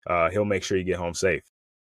 He'll make sure you get home safe.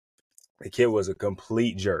 The kid was a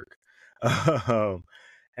complete jerk.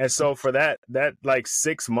 And so for that like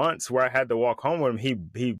 6 months where I had to walk home with him,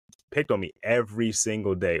 he picked on me every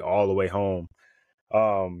single day, all the way home.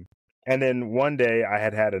 And then one day I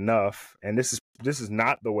had enough, and this is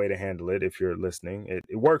not the way to handle it. If you're listening,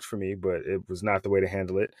 it worked for me, but it was not the way to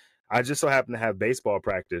handle it. I just so happened to have baseball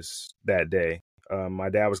practice that day. My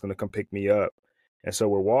dad was going to come pick me up, and so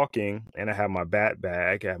we're walking, and I have my bat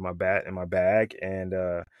bag, I have my bat in my bag, and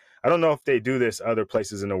I don't know if they do this other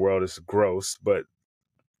places in the world. It's gross, but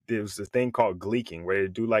there's a thing called gleeking, where they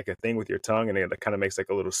do like a thing with your tongue, and it kind of makes like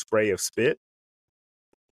a little spray of spit.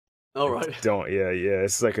 Oh, right.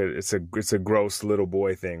 It's like it's a gross little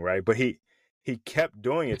boy thing, right? But he kept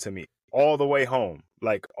doing it to me all the way home.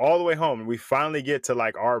 And we finally get to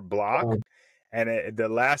like our block, and the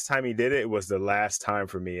last time he did it, it was the last time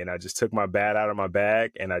for me. And I just took my bat out of my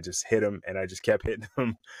bag, and I just hit him, and I just kept hitting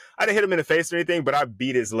him. I didn't hit him in the face or anything, but I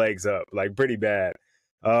beat his legs up like pretty bad.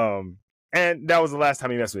 And that was the last time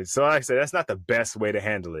he messed with me. So like I said, that's not the best way to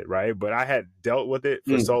handle it, right? But I had dealt with it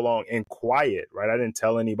for so long in quiet, right? I didn't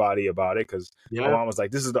tell anybody about it because my mom was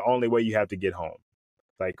like, this is the only way you have to get home.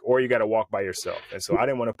 Like, or you got to walk by yourself. And so I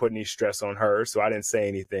didn't want to put any stress on her, so I didn't say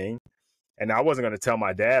anything. And I wasn't going to tell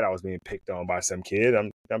my dad I was being picked on by some kid.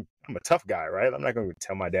 I'm a tough guy, right? I'm not going to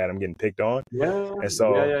tell my dad I'm getting picked on. Yeah. And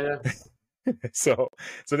so,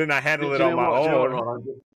 so then I handled it on my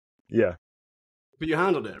own. Yeah. But you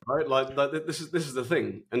handled it, right? Like this is the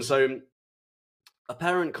thing. And so a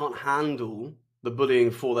parent can't handle the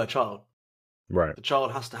bullying for their child. Right. The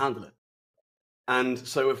child has to handle it. And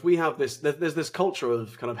so if we have there's this culture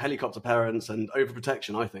of kind of helicopter parents and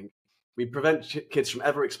overprotection, I think. We prevent kids from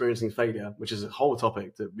ever experiencing failure, which is a whole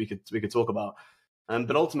topic that we could talk about.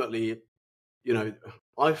 But ultimately,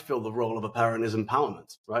 I feel the role of a parent is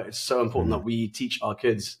empowerment, right? It's so important that we teach our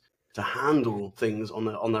kids to handle things on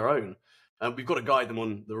their own. We've got to guide them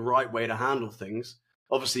on the right way to handle things.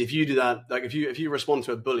 Obviously, if you do that, like if you respond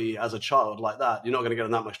to a bully as a child like that, you're not going to get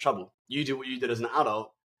in that much trouble. You do what you did as an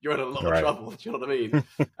adult, you're in a lot of trouble. Do you know what I mean?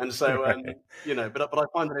 And so, but I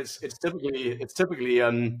find that it's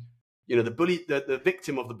typically the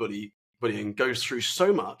victim of the bullying goes through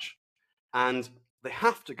so much, and they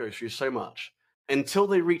have to go through so much until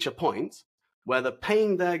they reach a point where the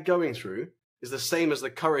pain they're going through is the same as the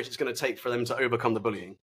courage it's going to take for them to overcome the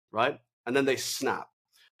bullying, right? And then they snap.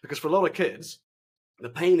 Because for a lot of kids, the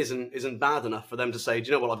pain isn't bad enough for them to say, do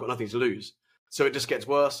you know what, I've got nothing to lose. So it just gets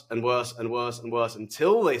worse and worse and worse and worse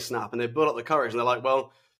until they snap and they build up the courage and they're like,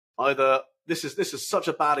 well, either this is such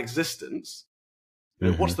a bad existence,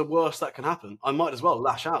 what's the worst that can happen? I might as well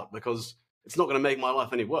lash out because it's not going to make my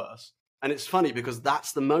life any worse. And it's funny because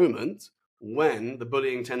that's the moment when the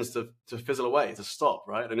bullying tends to fizzle away, to stop,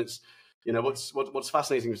 right? And it's, what's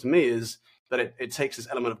fascinating to me is that it takes this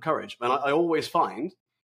element of courage. And I always find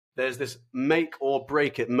there's this make or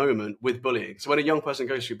break it moment with bullying. So when a young person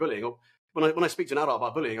goes through bullying, or when I speak to an adult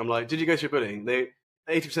about bullying, I'm like, did you go through bullying?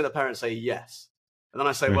 80% of the parents say yes. And then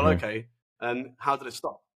I say, well, okay, and how did it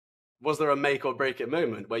stop? Was there a make or break it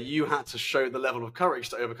moment where you had to show the level of courage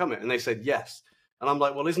to overcome it? And they said yes. And I'm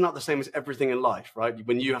like, well, isn't that the same as everything in life, right?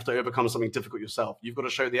 When you have to overcome something difficult yourself, you've got to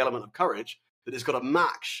show the element of courage that it's got to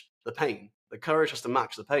match the pain. The courage has to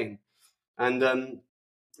match the pain. And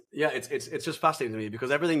it's just fascinating to me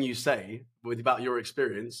because everything you say about your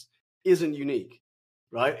experience isn't unique,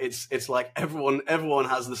 right? It's like everyone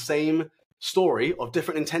has the same story of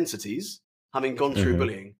different intensities, having gone through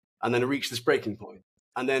bullying and then reached this breaking point.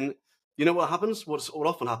 And then, you know what happens? What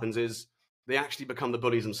often happens is they actually become the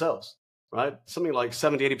bullies themselves, right? Something like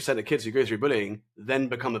 70, 80% of kids who go through bullying then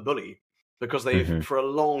become a bully because they've, for a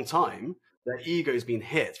long time, their ego's been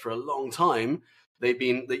hit. For a long time, they've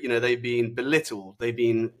been belittled.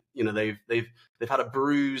 They've had a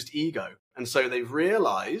bruised ego. And so they've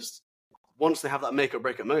realized once they have that make or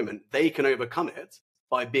break it moment, they can overcome it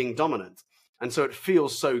by being dominant. And so it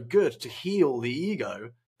feels so good to heal the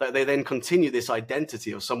ego that they then continue this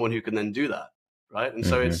identity of someone who can then do that, right? And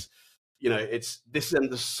so it's this, and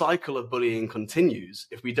the cycle of bullying continues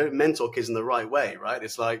if we don't mentor kids in the right way, right?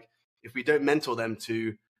 It's like if we don't mentor them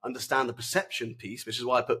to understand the perception piece, which is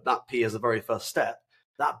why I put that P as the very first step,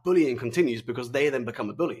 that bullying continues because they then become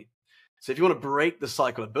a bully. So if you want to break the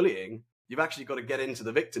cycle of bullying, you've actually got to get into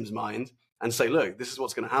the victim's mind and say, look, this is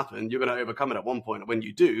what's going to happen. You're going to overcome it at one point. And when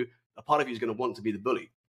you do, a part of you is going to want to be the bully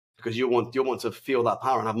because you'll want to feel that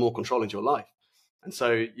power and have more control into your life. And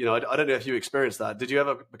so, I don't know if you experienced that. Did you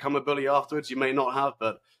ever become a bully afterwards? You may not have,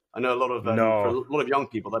 but I know for a lot of young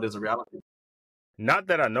people, that is a reality. Not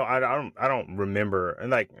that I know. I don't remember.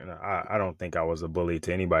 And I don't think I was a bully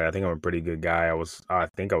to anybody. I think I'm a pretty good guy. I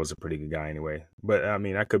think I was a pretty good guy anyway. But I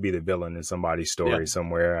mean, I could be the villain in somebody's story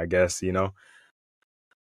somewhere, I guess,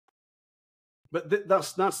 But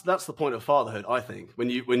that's the point of fatherhood, I think.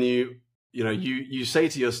 When you say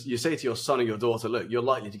to your son or your daughter, look, you're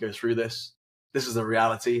likely to go through this. This is the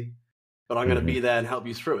reality, but I'm going to be there and help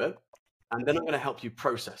you through it. And then I'm going to help you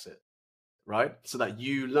process it, right? So that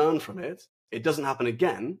you learn from it. It doesn't happen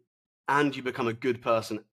again. And you become a good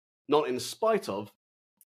person, not in spite of,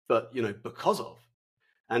 but, because of.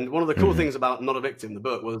 And one of the cool things about Not a Victim, the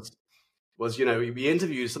book, was, we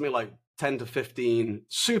interviewed something like 10 to 15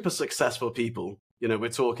 super successful people. We're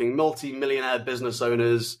talking multi-millionaire business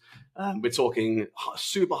owners. We're talking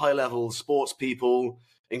super high-level sports people,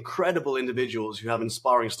 incredible individuals who have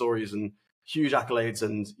inspiring stories and huge accolades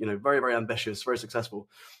and, very, very ambitious, very successful.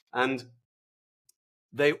 And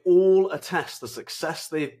they all attest the success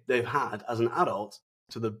they've had as an adult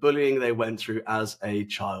to the bullying they went through as a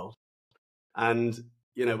child. And,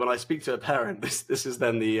 when I speak to a parent, this is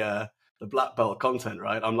then the black belt content,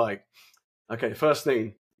 right? I'm like, okay, first,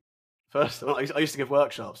 I used to give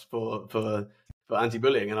workshops for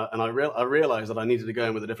anti-bullying, and I realized that I needed to go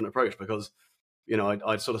in with a different approach because,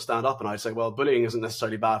 I'd sort of stand up and I'd say, well, bullying isn't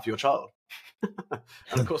necessarily bad for your child.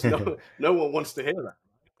 And of course, no one wants to hear that.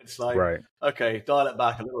 It's like, right. Okay, dial it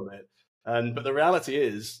back a little bit. But the reality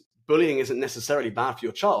is bullying isn't necessarily bad for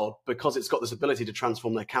your child because it's got this ability to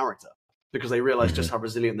transform their character because they realize just how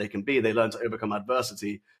resilient they can be. They learn to overcome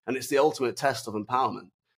adversity, and it's the ultimate test of empowerment,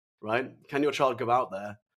 right? Can your child go out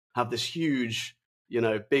there, have this huge,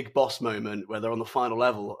 big boss moment where they're on the final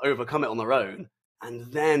level, overcome it on their own, and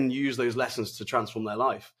then use those lessons to transform their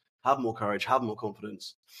life, have more courage, have more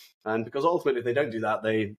confidence? And because ultimately, if they don't do that,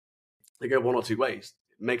 they go one or two ways.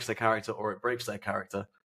 It makes their character or it breaks their character.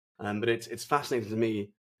 But it's fascinating to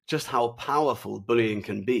me just how powerful bullying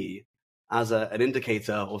can be as an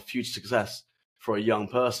indicator of future success for a young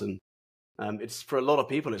person. It's for a lot of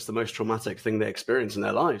people, it's the most traumatic thing they experience in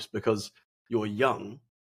their lives because you're young,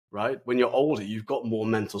 right? When you're older, you've got more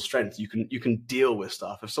mental strength. You can deal with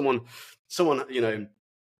stuff. If someone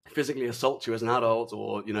physically assaults you as an adult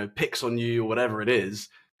or picks on you or whatever it is,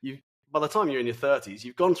 by the time you're in your 30s,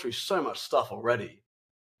 you've gone through so much stuff already.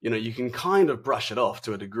 You can kind of brush it off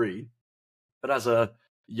to a degree. But as a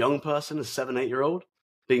young person, a 7-8-year-old,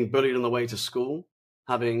 being bullied on the way to school,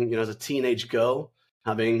 having, as a teenage girl,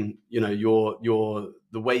 having, the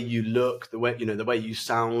way you look, the way you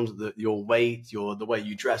sound, your weight, the way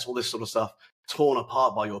you dress, all this sort of stuff torn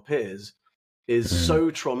apart by your peers is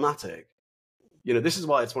so traumatic. This is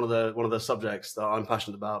why it's one of the subjects that I'm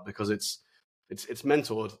passionate about, because it's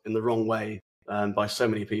mentored in the wrong way by so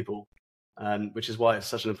many people, which is why it's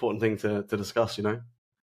such an important thing to discuss.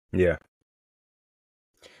 Yeah.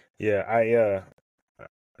 Yeah,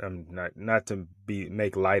 I'm not to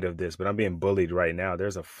make light of this, but I'm being bullied right now.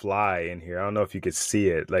 There's a fly in here. I don't know if you could see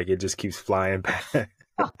it. Like, it just keeps flying back.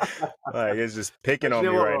 Like, it's just picking on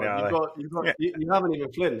me right now. You haven't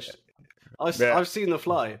even flinched. I've seen the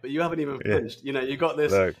fly, but you haven't even flinched. You got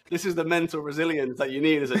this. Look, this is the mental resilience that you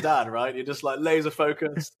need as a dad, right? You're just like laser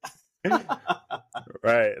focused.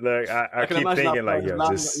 Right. Look, I keep thinking like,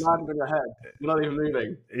 just landing on your head. You're not even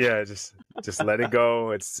moving. Yeah, just let it go.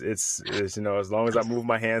 It's as long as I move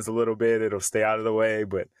my hands a little bit, it'll stay out of the way.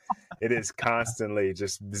 But it is constantly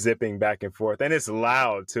just zipping back and forth, and it's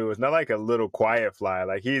loud too. It's not like a little quiet fly.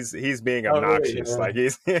 Like he's being obnoxious. Really? Yeah. Like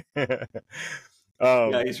he's.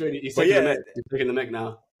 He's taking the mic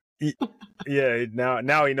now. Yeah,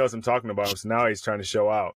 now he knows I'm talking about him, so now he's trying to show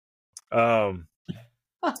out.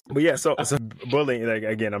 But yeah, so bullying, like,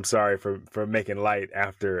 again, I'm sorry for making light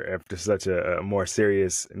after such a more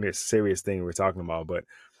serious thing we're talking about, but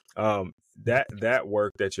that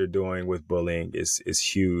work that you're doing with bullying is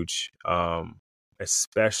huge,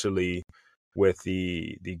 especially with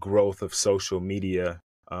the growth of social media.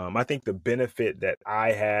 I think the benefit that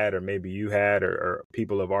I had, or maybe you had, or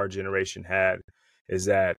people of our generation had, is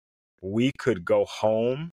that we could go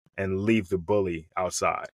home and leave the bully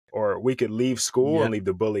outside, or we could leave school and leave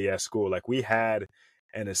the bully at school. Like, we had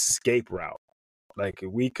an escape route. Like,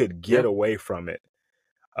 we could get away from it.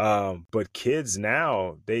 But kids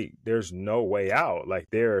now, there's no way out. Like,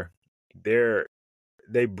 they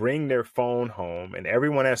bring their phone home, and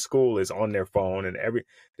everyone at school is on their phone, and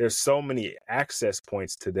there's so many access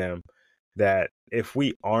points to them that if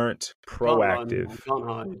we aren't proactive,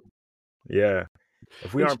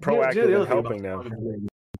 if we aren't proactive in helping them.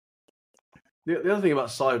 The other thing about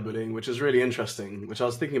cyberbullying, which is really interesting, which I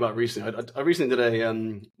was thinking about recently, I recently did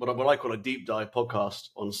a what I call a deep dive podcast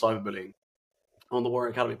on cyberbullying on the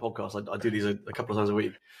Warrior Academy podcast. I do these a couple of times a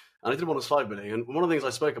week, and I did one on cyberbullying, and one of the things I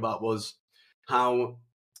spoke about was how,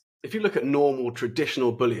 if you look at normal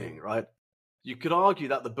traditional bullying, right, you could argue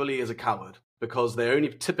that the bully is a coward because they only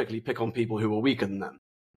typically pick on people who are weaker than them.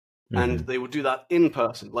 Mm-hmm. And they will do that in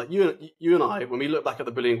person. Like you and I, when we look back at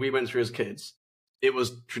the bullying we went through as kids, it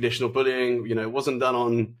was traditional bullying. It wasn't done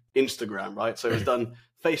on Instagram, right? So it was done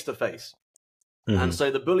face to face. And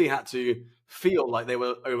so the bully had to feel like they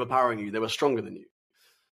were overpowering you. They were stronger than you.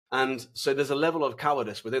 And so there's a level of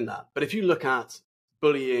cowardice within that. But if you look at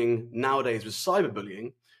bullying nowadays with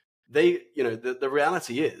cyberbullying, the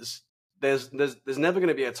reality is there's never going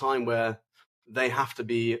to be a time where they have to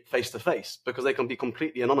be face to face, because they can be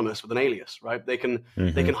completely anonymous with an alias, right? They can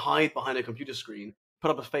hide behind a computer screen,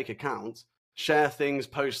 put up a fake account, share things,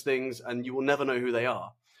 post things, and you will never know who they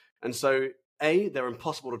are. And so A, they're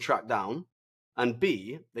impossible to track down, and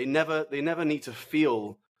B, they never need to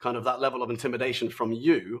feel kind of that level of intimidation from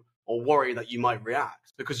you or worry that you might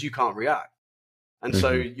react, because you can't react. And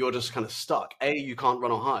so you're just kind of stuck. A, you can't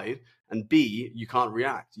run or hide, and B, you can't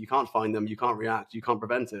react. You can't find them, you can't react, you can't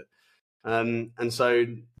prevent it. And so,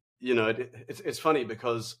 it's funny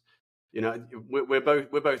because,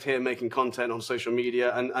 we're both here making content on social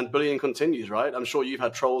media, and bullying continues, right? I'm sure you've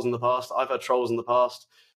had trolls in the past. I've had trolls in the past.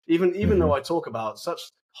 Even though I talk about such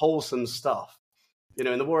wholesome stuff,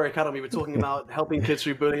 in the Warrior Academy, we're talking about helping kids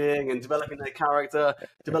through bullying and developing their character,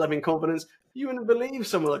 developing confidence. You wouldn't believe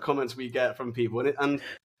some of the comments we get from people, and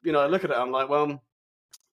I look at it, I'm like, well,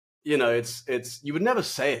 it's you would never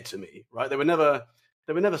say it to me, right? They would never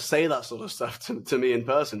say that sort of stuff to me in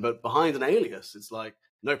person, but behind an alias, it's like,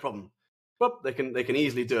 no problem. But they can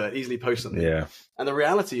easily do it, easily post something. Yeah. And the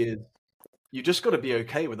reality is, you just got to be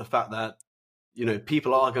okay with the fact that,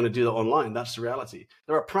 people are going to do that online. That's the reality.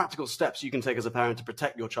 There are practical steps you can take as a parent to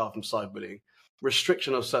protect your child from cyberbullying.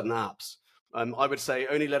 Restriction of certain apps. I would say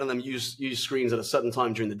only letting them use screens at a certain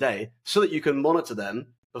time during the day, so that you can monitor them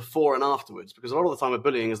before and afterwards. Because a lot of the time with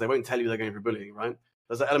bullying is they won't tell you they're going through bullying, right?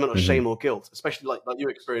 There's that element of shame or guilt, especially like you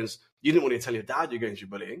experienced. You didn't want to tell your dad you're going through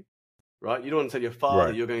bullying, right? You don't want to tell your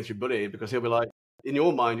father you're going through bullying, because he'll be like, in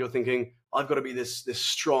your mind, you're thinking, I've got to be this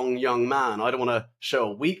strong young man. I don't want to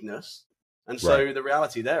show a weakness. And so the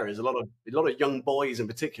reality there is a lot of young boys in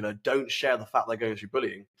particular don't share the fact they're going through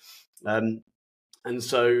bullying. And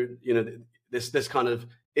so, this kind of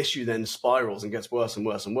issue then spirals and gets worse and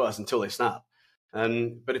worse and worse until they snap.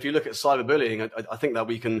 But if you look at cyberbullying, I think that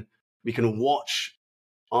we can watch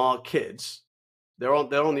our kids. They're on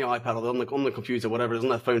the iPad or they're on the computer, whatever it is, on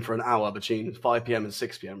their phone for an hour between 5 p.m. and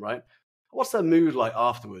 6 p.m., right? What's their mood like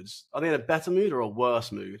afterwards? Are they in a better mood or a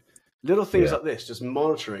worse mood? Little things like this, just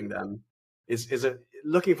monitoring them, is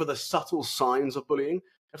looking for the subtle signs of bullying.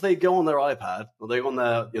 If they go on their iPad or they go on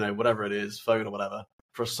their, whatever it is, phone or whatever,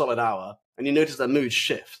 for a solid hour, and you notice their mood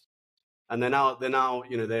shift, and they're now,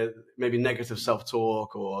 they're maybe negative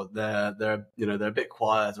self-talk, or they're a bit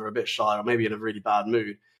quiet or a bit shy, or maybe in a really bad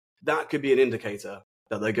mood, that could be an indicator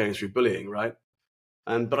that they're going through bullying, right?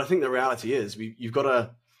 But I think the reality is you've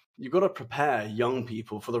got to prepare young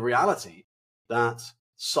people for the reality that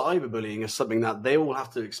cyberbullying is something that they will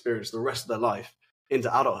have to experience the rest of their life into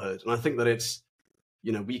adulthood. And I think that it's,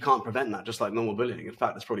 we can't prevent that, just like normal bullying. In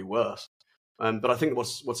fact, it's probably worse. But I think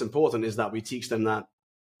what's important is that we teach them that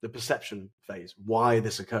the perception phase, why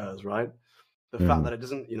this occurs, right? The fact that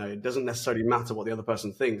it doesn't necessarily matter what the other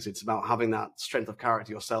person thinks. It's about having that strength of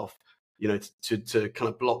character yourself, to kind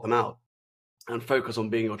of block them out and focus on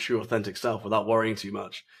being your true, authentic self without worrying too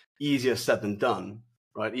much. Easier said than done,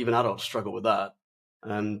 right? Even adults struggle with that.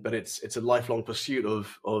 But it's a lifelong pursuit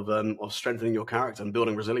of strengthening your character and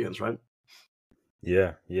building resilience, right?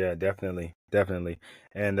 Yeah, definitely.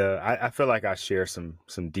 And I feel like I share some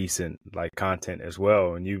decent like content as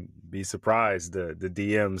well, and you'd be surprised the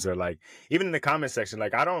DMs are like, even in the comment section,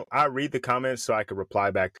 like I read the comments so I could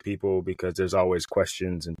reply back to people, because there's always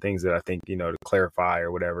questions and things that I think, to clarify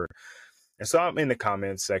or whatever. And so I'm in the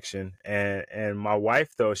comments section, and my wife,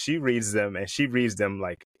 though, she reads them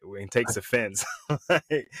like and takes offense,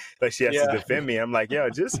 like she has to defend me. I'm like, yo,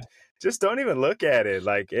 just don't even look at it.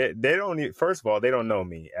 Like they don't. First of all, they don't know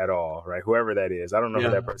me at all, right? Whoever that is, I don't know who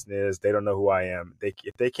that person is. They don't know who I am.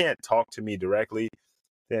 If they can't talk to me directly,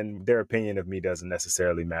 then their opinion of me doesn't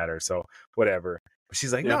necessarily matter. So whatever. But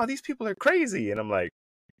she's like, no, these people are crazy, and I'm like,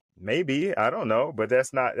 maybe, I don't know, but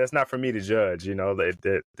that's not for me to judge.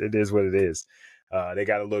 It is what it is. They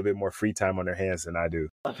got a little bit more free time on their hands than I do.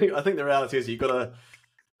 I think the reality is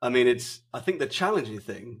I think the challenging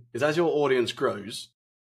thing is, as your audience grows,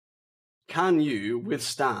 can you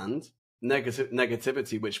withstand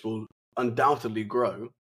negativity, which will undoubtedly grow,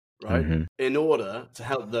 right? Mm-hmm. In order to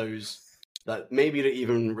help those that maybe don't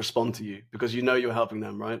even respond to you, because you're helping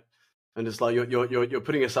them, right? And it's like you're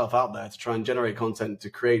putting yourself out there to try and generate content, to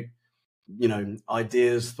create,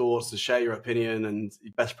 ideas, thoughts, to share your opinion and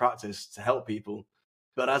best practice to help people.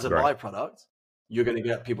 But as a byproduct, you're going to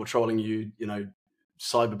get people trolling you,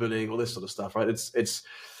 cyberbullying, all this sort of stuff, right? It's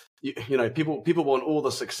people want all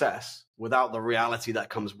the success without the reality that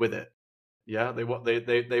comes with it. Yeah, they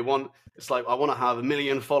want. It's like, I want to have 1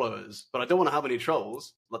 million followers, but I don't want to have any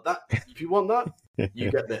trolls. Like that. If you want that,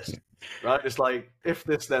 you get this, right? It's like, if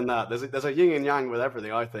this, then that. There's a yin and yang with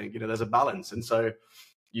everything. I think there's a balance, and so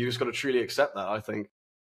you just got to truly accept that, I think.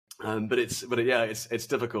 But it's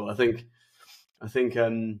difficult. I think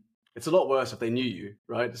it's a lot worse if they knew you,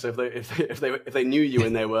 right? So if they knew you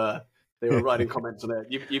and they were writing comments on it,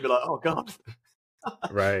 you'd be like, oh God.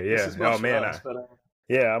 Right. Yeah. Oh man.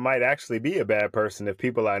 I might actually be a bad person if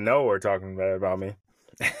people I know are talking bad about me.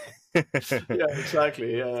 Yeah,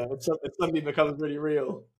 exactly. Yeah, it suddenly becomes really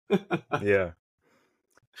real. Yeah.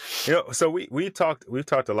 So we've talked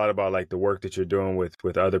a lot about like the work that you're doing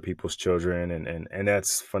with other people's children, and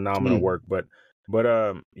that's phenomenal work. But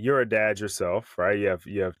you're a dad yourself, right?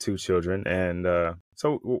 You have 2 children, and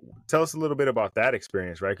so tell us a little bit about that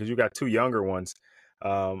experience, right? Because you got 2 younger ones.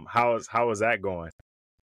 How is that going?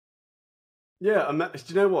 Yeah, do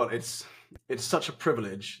you know what? It's such a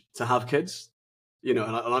privilege to have kids, and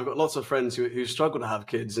I've got lots of friends who struggle to have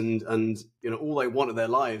kids, and all they want in their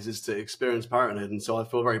lives is to experience parenthood, and so I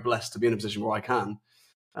feel very blessed to be in a position where I can.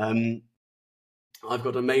 I've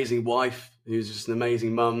got an amazing wife who's just an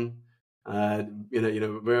amazing mum.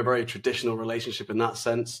 We're a very traditional relationship in that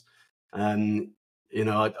sense. I'm in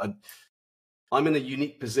a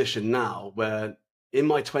unique position now where, in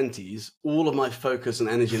my 20s, all of my focus and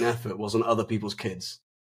energy and effort was on other people's kids.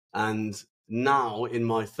 And now in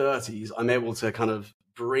my 30s, I'm able to kind of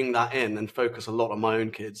bring that in and focus a lot on my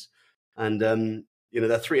own kids. And,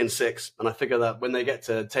 they're 3 and 6. And I figure that when they get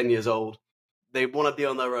to 10 years old, they want to be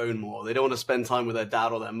on their own more. They don't want to spend time with their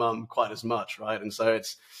dad or their mum quite as much, right? And so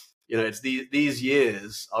it's these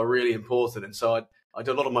years are really important. And so I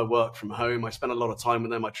do a lot of my work from home. I spend a lot of time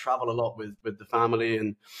with them. I travel a lot with the family,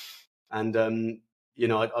 and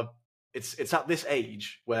it's at this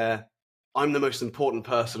age where I'm the most important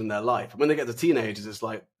person in their life. And when they get to teenagers, it's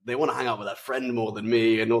like they want to hang out with their friend more than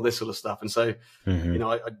me and all this sort of stuff. And so, you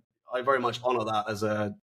know, I very much honor that as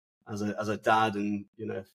a dad. And, you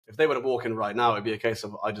know, if they were to walk in right now, it'd be a case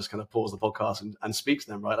of I just kind of pause the podcast and speak to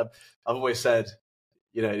them, right? I've always said,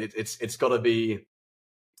 you know, it's got to be,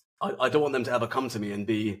 I don't want them to ever come to me and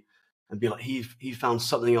be like, he found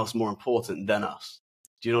something else more important than us.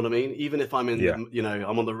 Do you know what I mean? Even if I'm in, you know,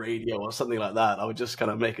 I'm on the radio or something like that, I would just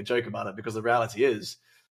kind of make a joke about it, because the reality is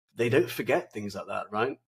they don't forget things like that,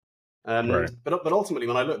 right? But ultimately,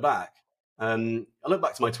 when I look back to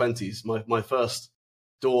my 20s, my first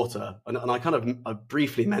daughter, and I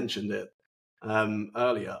briefly mentioned it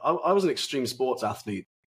earlier. I was an extreme sports athlete,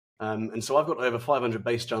 and so I've got over 500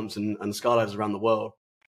 base jumps and skydives around the world.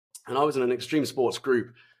 And I was in an extreme sports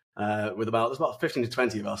group there's about 15 to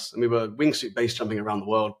 20 of us, and we were wingsuit base jumping around the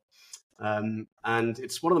world. And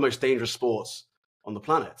it's one of the most dangerous sports on the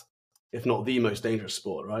planet, if not the most dangerous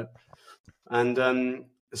sport, right? And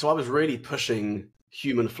so I was really pushing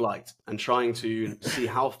human flight and trying to see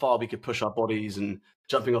how far we could push our bodies, and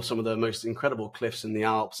jumping off some of the most incredible cliffs in the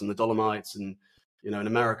Alps and the Dolomites, and, you know, in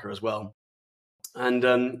America as well. And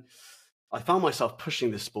I found myself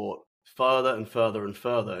pushing this sport further and further and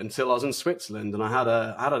further until I was in Switzerland, and I had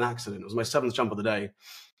an accident. It was my 7th jump of the day,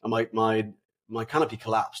 and my canopy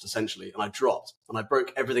collapsed essentially, and I dropped, and I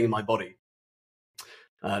broke everything in my body.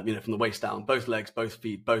 You know, from the waist down, both legs, both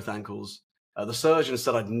feet, both ankles. The surgeon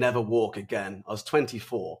said I'd never walk again. I was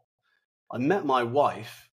 24. I met my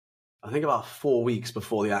wife, I think, about 4 weeks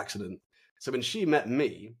before the accident. So when she met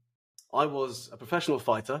me, I was a professional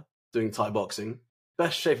fighter doing Thai boxing,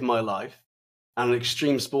 best shape of my life, and an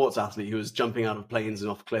extreme sports athlete who was jumping out of planes and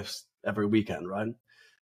off cliffs every weekend, right?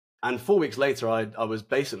 And 4 weeks later, I was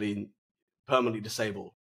basically permanently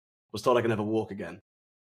disabled, was told I could never walk again.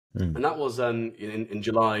 And that was in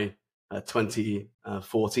July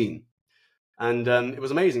 2014. And it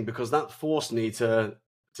was amazing, because that forced me to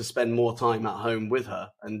spend more time at home with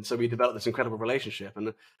her. And so we developed this incredible relationship. And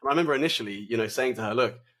I remember initially, you know, saying to her,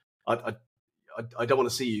 look, I don't want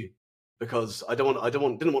to see you, because didn't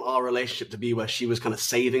want our relationship to be where she was kind of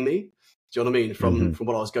saving me. Do you know what I mean? From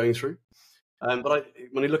what I was going through. But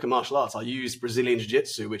when you look at martial arts, I used Brazilian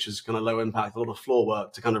Jiu-Jitsu, which is kind of low impact, a lot of floor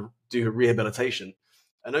work to kind of do rehabilitation.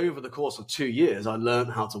 And over the course of 2 years, I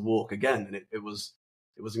learned how to walk again. And it was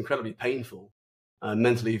incredibly painful,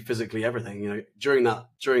 mentally, physically, everything. You know, during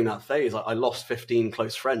that phase, I lost 15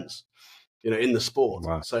 close friends, you know, in the sport.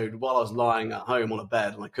 Wow. So while I was lying at home on a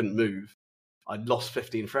bed and I couldn't move, I'd lost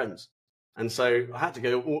 15 friends. And so I had to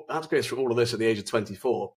go through all of this at the age of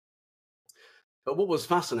 24. But what was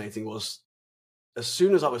fascinating was, as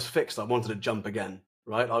soon as I was fixed, I wanted to jump again.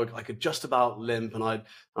 Right, I could just about limp, and I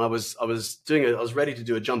was ready to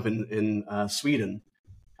do a jump in Sweden,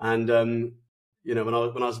 and you know, when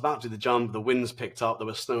I was about to do the jump, the winds picked up, there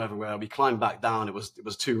was snow everywhere. We climbed back down. It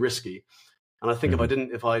was too risky, and I think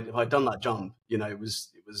if I'd done that jump, you know, it was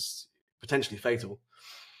potentially fatal.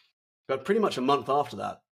 But pretty much a month after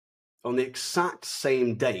that, on the exact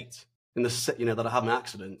same date that I had my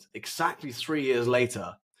accident, exactly 3 years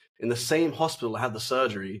later, in the same hospital I had the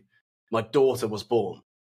surgery, my daughter was born.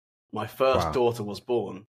 My first daughter was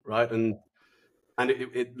born, right? And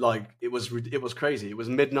it was crazy. It was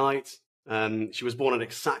midnight, and she was born at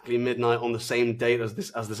exactly midnight on the same date as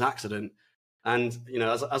this accident. And, you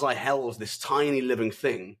know, as I held this tiny living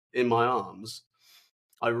thing in my arms,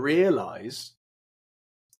 I realized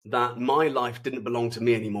that my life didn't belong to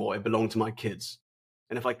me anymore. It belonged to my kids.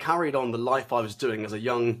 And if I carried on the life I was doing as a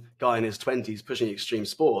young guy in his 20s pushing extreme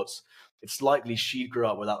sports, it's likely she'd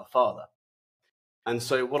grow up without a father. And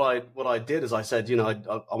so what I did is I said, you know,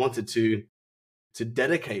 I wanted to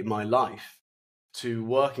dedicate my life to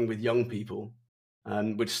working with young people,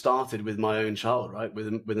 which started with my own child, right?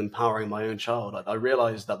 With empowering my own child. I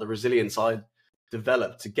realized that the resilience I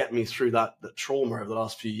developed to get me through that trauma over the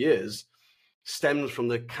last few years stemmed from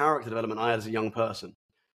the character development I had as a young person.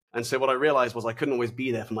 And so what I realized was I couldn't always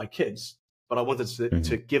be there for my kids, but I wanted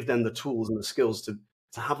to give them the tools and the skills to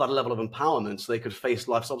have that level of empowerment so they could face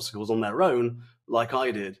life's obstacles on their own, like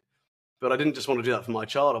I did. But I didn't just want to do that for my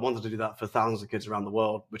child. I wanted to do that for thousands of kids around the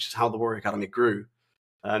world, which is how the Warrior Academy grew.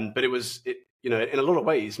 But you know, in a lot of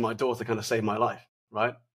ways, my daughter kind of saved my life,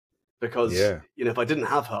 right? Because, you know, if I didn't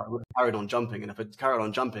have her, I would have carried on jumping. And if I carried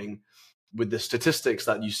on jumping with the statistics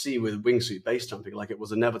that you see with wingsuit base jumping, like, it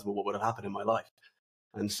was inevitable what would have happened in my life.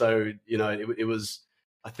 And so, you know, it was,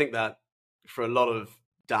 I think that for a lot of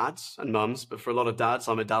dads and mums, but for a lot of dads,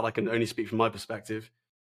 I'm a dad, I can only speak from my perspective,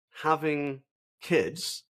 having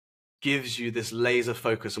kids gives you this laser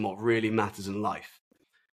focus on what really matters in life.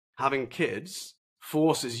 Having kids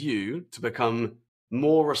forces you to become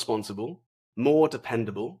more responsible, more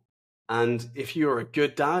dependable. And if you're a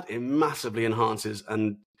good dad, it massively enhances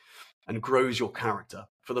and grows your character.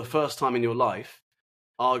 For the first time in your life,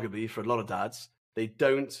 arguably for a lot of dads, they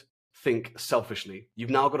don't think selfishly. You've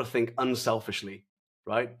now got to think unselfishly,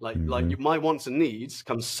 right? My wants and needs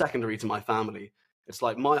come secondary to my family. It's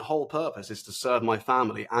like my whole purpose is to serve my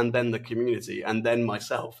family and then the community and then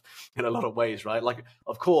myself in a lot of ways, right? Like,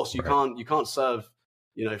 of course, you can't serve,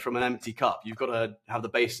 from an empty cup. You've got to have the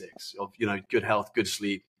basics of, good health, good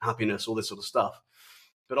sleep, happiness, all this sort of stuff.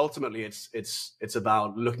 But ultimately, it's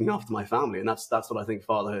about looking after my family, and that's what I think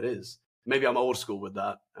fatherhood is. Maybe I'm old school with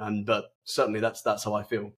that, but certainly that's how I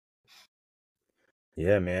feel.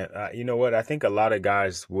 Yeah, man. You know what? I think a lot of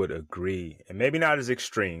guys would agree, and maybe not as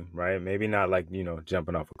extreme, right? Maybe not like,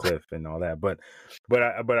 jumping off a cliff and all that, but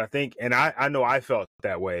I think, and I know I felt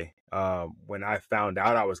that way. When I found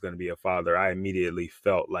out I was going to be a father, I immediately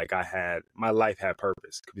felt like my life had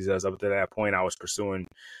purpose, because up to that point I was pursuing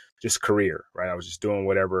just career, right? I was just doing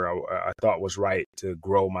whatever I thought was right to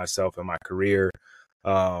grow myself in my career.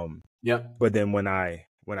 But then when I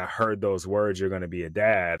heard those words, "You're going to be a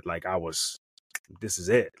dad," like this is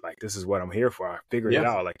it. Like, this is what I'm here for. I figured it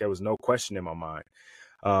out. Like, there was no question in my mind.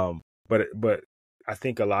 But I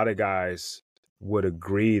think a lot of guys would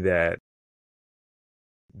agree that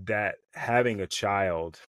having a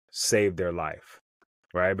child saved their life,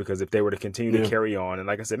 right? Because if they were to continue to carry on, and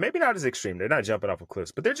like I said, maybe not as extreme, they're not jumping off of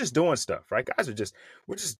cliffs, but they're just doing stuff, right? Guys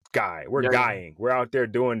we're guying. We're out there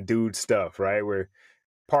doing dude stuff, right? We're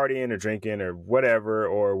partying or drinking or whatever,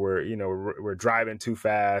 or we're driving too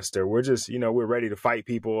fast, or we're just, we're ready to fight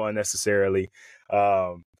people unnecessarily.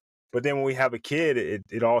 But then when we have a kid,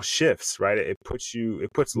 it all shifts, right? It puts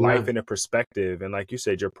life into perspective. And like you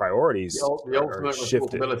said, your priorities the ultimate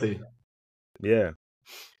shifted. Responsibility. Yeah.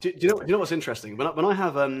 Do you know what's interesting? When I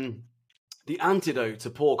have the antidote to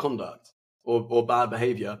poor conduct or bad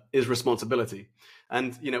behavior is responsibility.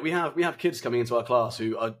 And we have kids coming into our class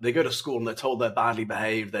who they go to school and they're told they're badly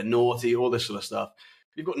behaved, they're naughty, all this sort of stuff.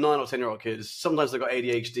 You've got 9 or 10-year-old kids. Sometimes they've got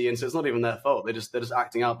ADHD, and so it's not even their fault. They're just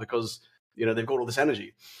acting out because they've got all this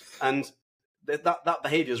energy, and that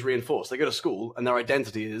behavior is reinforced. They go to school and their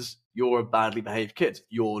identity is, you're a badly behaved kid,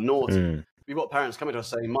 you're naughty. We've got parents coming to us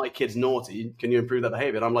saying, "My kid's naughty. Can you improve their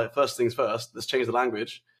behavior?" And I'm like, first things first, let's change the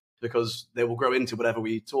language, because they will grow into whatever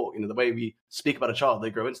we talk. The way we speak about a child, they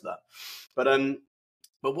grow into that. But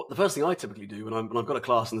the first thing I typically do when I've got a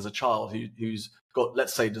class and there's a child who's got,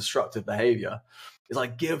 let's say, destructive behavior, is I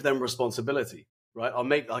give them responsibility, right?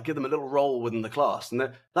 I'll give them a little role within the class,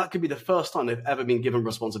 and that could be the first time they've ever been given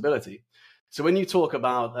responsibility. So when you talk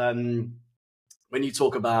about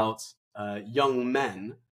young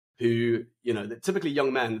men who, typically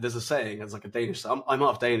young men, there's a saying, it's like a Danish. I'm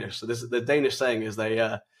half Danish, so the Danish saying is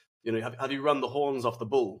have you run the horns off the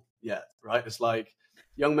bull yet? Right? It's like,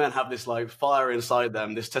 young men have this like fire inside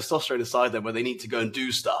them, this testosterone inside them, where they need to go and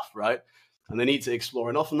do stuff, right? And they need to explore.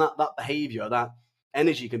 And often that behavior, that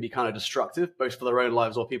energy can be kind of destructive, both for their own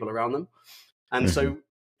lives or people around them. And so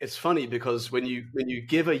it's funny, because when you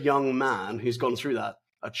give a young man who's gone through that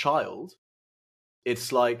a child,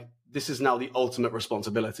 it's like, this is now the ultimate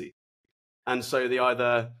responsibility. And so they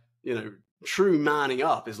either, true manning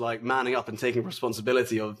up is like manning up and taking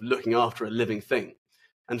responsibility of looking after a living thing.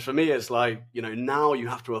 And for me, it's like, now you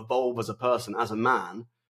have to evolve as a person, as a man,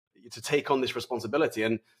 to take on this responsibility.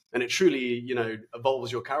 And it truly,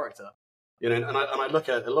 evolves your character. And I look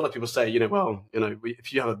at, a lot of people say,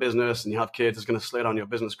 if you have a business and you have kids, it's going to slow down your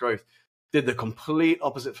business growth. Did the complete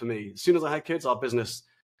opposite for me. As soon as I had kids, our business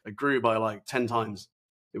grew by like 10 times.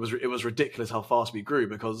 It was ridiculous how fast we grew,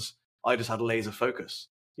 because I just had laser focus.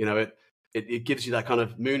 It gives you that kind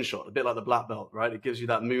of moonshot, a bit like the black belt, right? It gives you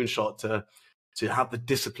that moonshot to have the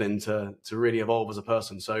discipline to really evolve as a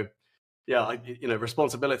person. So yeah,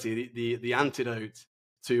 responsibility, the antidote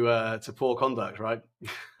to poor conduct, right?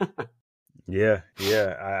 Yeah.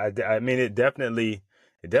 I mean, it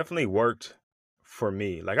definitely worked for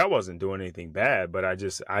me. Like, I wasn't doing anything bad, but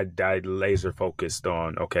I laser focused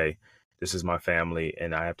on, okay, this is my family,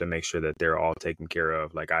 and I have to make sure that they're all taken care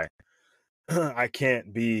of. Like, I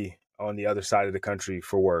can't be on the other side of the country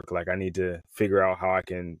for work. Like, I need to figure out how I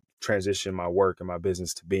can transition my work and my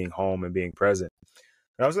business to being home and being present.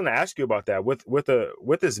 And I was going to ask you about that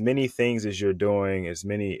with as many things as you're doing, as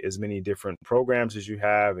many different programs as you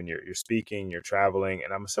have, and you're speaking, you're traveling,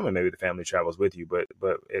 and I'm assuming maybe the family travels with you, but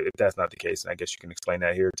if that's not the case, and I guess you can explain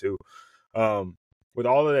that here too. With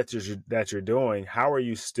all of that you're doing, how are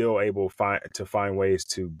you still able to find ways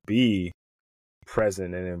to be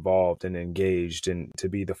present and involved and engaged and to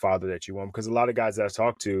be the father that you want. Because a lot of guys that I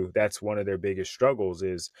talk to, that's one of their biggest struggles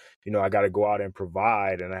is, I got to go out and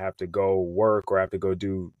provide, and I have to go work, or I have to go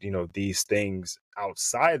do, these things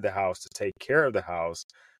outside the house to take care of the house.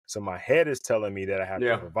 So my head is telling me that I have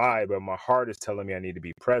to provide, but my heart is telling me I need to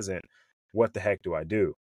be present. What the heck do I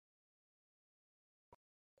do?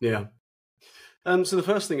 Yeah. So the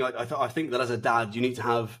first thing I think that as a dad, you need to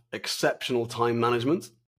have exceptional time management.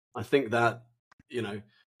 I think that,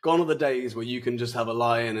 gone are the days where you can just have a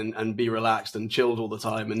lie-in and be relaxed and chilled all the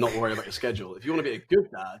time and not worry about your schedule. If you want to be a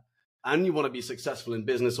good dad and you want to be successful in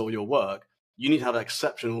business or your work, you need to have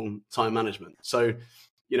exceptional time management. So,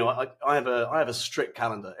 I have a strict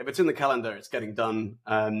calendar. If it's in the calendar, it's getting done.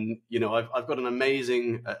 I've got an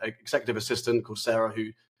amazing executive assistant called Sarah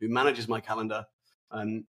who manages my calendar.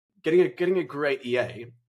 Getting a great EA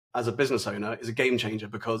as a business owner is a game changer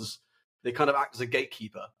because they kind of act as a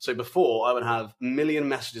gatekeeper. So before, I would have a million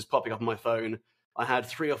messages popping up on my phone. I had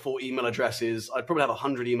 3 or 4 email addresses. I'd probably have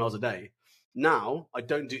 100 emails a day. Now, I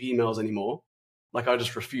don't do emails anymore. Like, I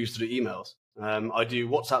just refuse to do emails. I do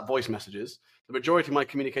WhatsApp voice messages. The majority of my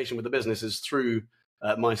communication with the business is through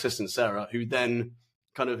my assistant, Sarah, who then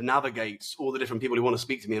kind of navigates all the different people who want to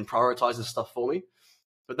speak to me and prioritizes stuff for me.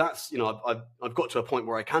 But that's, I've got to a point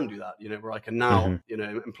where I can do that, where I can now,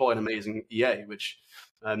 employ an amazing EA, which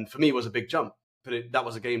for me was a big jump, but that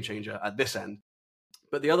was a game changer at this end.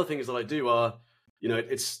 But the other things that I do are,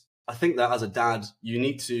 I think that as a dad, you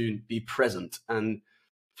need to be present. And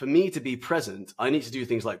for me to be present, I need to do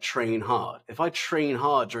things like train hard. If I train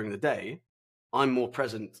hard during the day, I'm more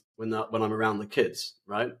present when I'm around the kids,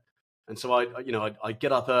 right? And so I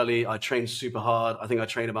get up early, I train super hard. I think I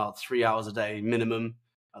train about 3 hours a day minimum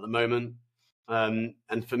at the moment. And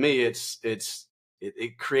for me,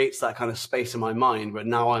 it creates that kind of space in my mind where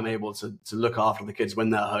now I'm able to look after the kids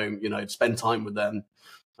when they're home, spend time with them.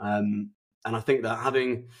 And I think that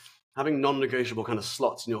having non-negotiable kind of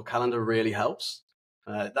slots in your calendar really helps.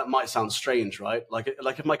 That might sound strange, right? Like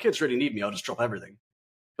if my kids really need me, I'll just drop everything.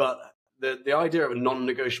 But the idea of a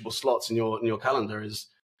non-negotiable slots in your calendar is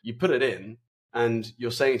you put it in and you're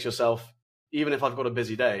saying to yourself, even if I've got a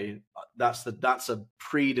busy day, that's a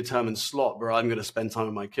predetermined slot where I'm going to spend time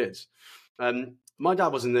with my kids. My dad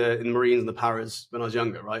was in the Marines and the Paras when I was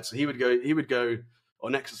younger, right? So he would go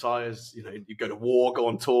on exercise, you'd go to war, go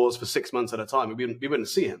on tours for 6 months at a time. We wouldn't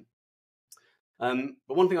see him.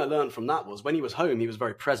 But one thing I learned from that was when he was home, he was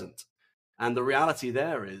very present. And the reality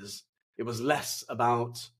there is it was less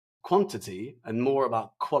about quantity and more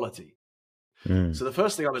about quality. So the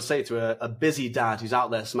first thing I would say to a busy dad who's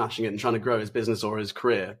out there smashing it and trying to grow his business or his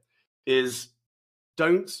career is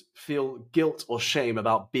don't feel guilt or shame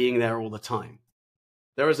about being there all the time.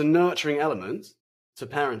 There is a nurturing element to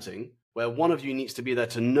parenting where one of you needs to be there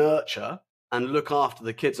to nurture and look after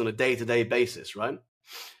the kids on a day-to-day basis, right?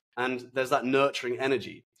 And there's that nurturing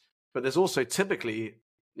energy. But there's also typically,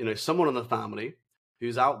 someone in the family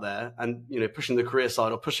who's out there and, pushing the career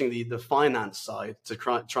side or pushing the finance side to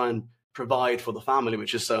try and provide for the family,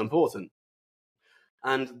 which is so important.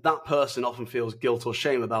 And that person often feels guilt or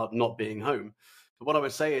shame about not being home. But what I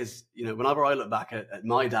would say is, whenever I look back at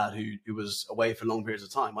my dad who was away for long periods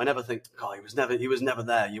of time, I never think, God, he was never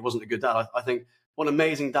there. He wasn't a good dad. I think what an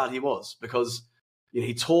amazing dad he was because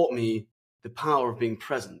he taught me the power of being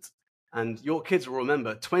present. And your kids will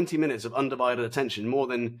remember 20 minutes of undivided attention more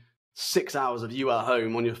than 6 hours of you at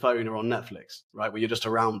home on your phone or on Netflix, right? Where you're just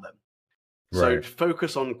around them. Right. So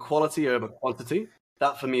focus on quality over quantity.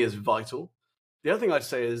 That for me is vital. The other thing I'd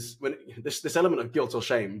say is when this element of guilt or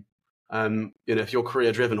shame, if you're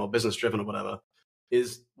career driven or business driven or whatever,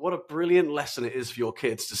 is what a brilliant lesson it is for your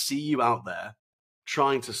kids to see you out there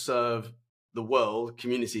trying to serve the world,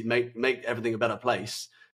 community, make everything a better place,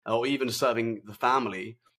 or even serving the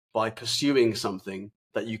family by pursuing something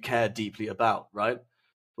that you care deeply about, right?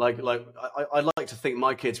 Like I like to think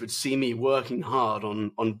my kids would see me working hard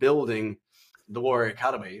on building the Warrior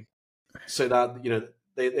Academy so that,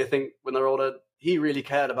 they think when they're older, he really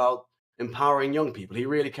cared about empowering young people. He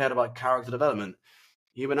really cared about character development.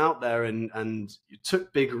 He went out there and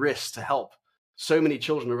took big risks to help so many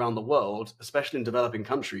children around the world, especially in developing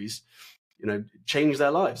countries, change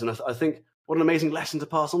their lives. And I think what an amazing lesson to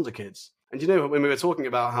pass on to kids. And when we were talking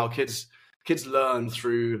about how kids learn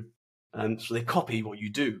through, so they copy what you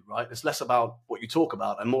do, right? It's less about what you talk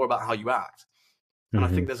about and more about how you act. And I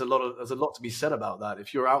think there's a lot to be said about that.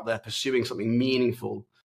 If you're out there pursuing something meaningful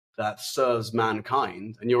that serves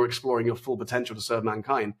mankind and you're exploring your full potential to serve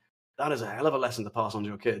mankind, that is a hell of a lesson to pass on to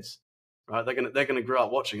your kids, right? They're gonna grow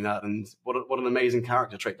up watching that, and what an amazing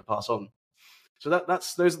character trait to pass on. So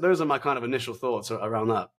those are my kind of initial thoughts around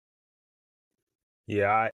that.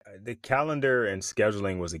 Yeah, the calendar and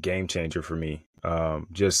scheduling was a game changer for me.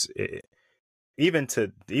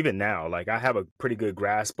 Even now, like I have a pretty good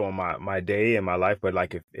grasp on my day and my life, but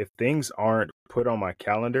like if things aren't put on my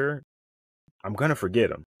calendar, I'm gonna forget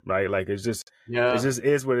them, right? Like it Yeah, just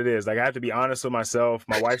is what it is. Like I have to be honest with myself.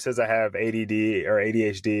 My wife says I have ADD or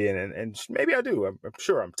ADHD, and maybe I do. I'm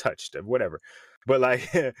sure I'm touched, or whatever. But like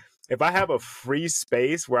if I have a free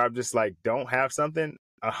space where I'm just like don't have something,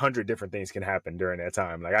 100 different things can happen during that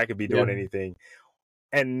time. Like I could be yeah, doing anything,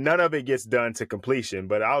 and none of it gets done to completion.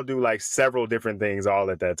 But I'll do like several different things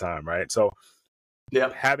all at that time, right? So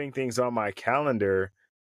yeah, having things on my calendar,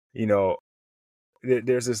 you know,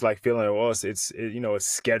 there's this like feeling of, well, it's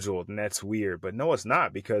scheduled, and that's weird, but no, it's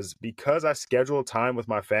not, because I schedule time with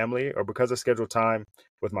my family, or because I schedule time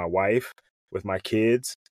with my wife, with my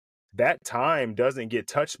kids. That time doesn't get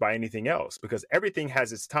touched by anything else, because everything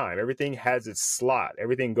has its time, everything has its slot,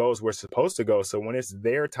 everything goes where it's supposed to go. So when it's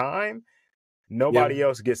their time, yeah. nobody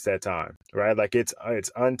else gets that time, right? Like it's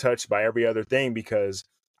untouched by every other thing, because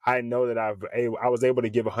I know that I was able to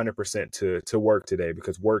give 100% to work today,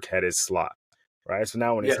 because work had its slot, right? So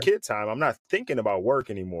now when it's Yeah. kid time, I'm not thinking about work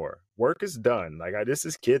anymore. Work is done. Like this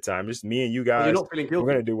is kid time. Just me and you And you're guys. not feeling We're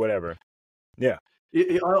guilty. gonna do whatever. Yeah.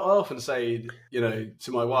 I often say,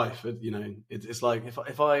 to my wife, it's like if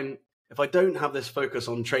I don't have this focus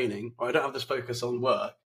on training, or I don't have this focus on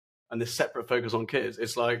work, and this separate focus on kids,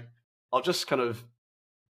 it's like I'll just kind of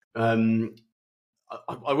um,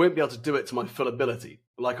 I won't be able to do it to my full ability.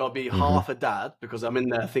 Like I'll be Hmm. half a dad because I'm in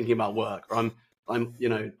there thinking about work, or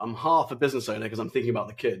I'm half a business owner because I'm thinking about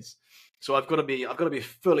the kids. So I've got to be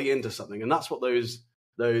fully into something, and that's what those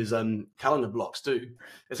calendar blocks do.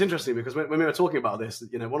 It's interesting because when we were talking about this,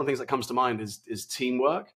 one of the things that comes to mind is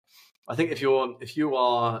teamwork. I think if you are, if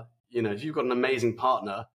you've got an amazing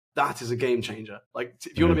partner, that is a game changer. Like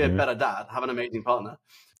if you want to be a Hmm. better dad, have an amazing partner.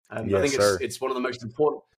 I Yes, think sir. it's one of the most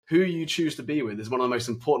important. Who you choose to be with is one of the most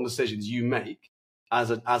important decisions you make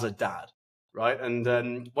as a dad, right?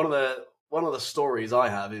 And one of the stories I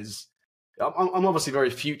have is I'm obviously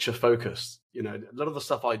very future focused. A lot of the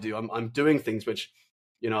stuff I do, I'm doing things which,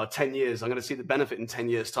 10 years, I'm going to see the benefit in 10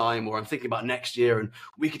 years time, or I'm thinking about next year and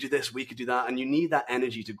we could do this, we could do that. And you need that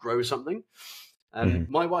energy to grow something. Hmm.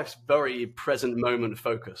 My wife's very present moment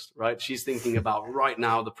focused, right? She's thinking about right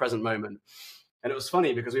now, the present moment. And it was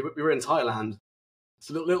funny because we were in Thailand. It's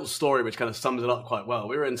a little story which kind of sums it up quite well.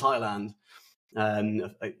 We were in Thailand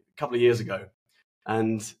a couple of years ago,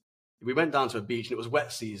 and we went down to a beach, and it was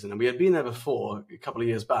wet season, and we had been there before a couple of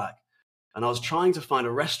years back. And I was trying to find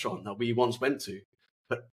a restaurant that we once went to,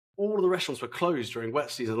 but all of the restaurants were closed during wet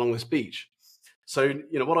season along this beach. So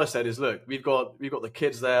what I said is, look, we've got the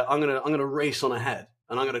kids there. I'm gonna race on ahead,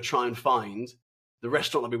 and I'm gonna try and find the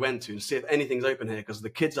restaurant that we went to and see if anything's open here, because the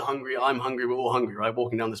kids are hungry, I'm hungry, we're all hungry, right?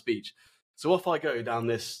 Walking down this beach. So off I go down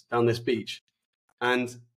this beach,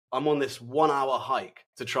 and I'm on this 1 hour hike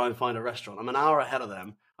to try and find a restaurant. I'm an hour ahead of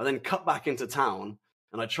them. I then cut back into town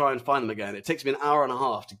and I try and find them again. It takes me an hour and a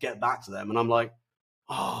half to get back to them, and I'm like,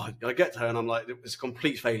 oh, I get to her and I'm like, it's a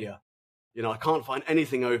complete failure. I can't find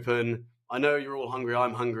anything open. I know you're all hungry.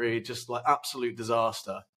 I'm hungry. Just like absolute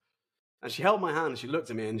disaster. And she held my hand. She looked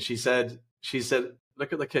at me and she said,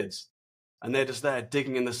 look at the kids, and they're just there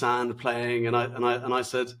digging in the sand, playing. And I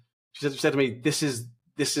said, she said to me, this is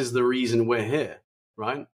the reason we're here,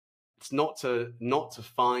 right? It's not to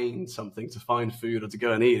find something, to find food or to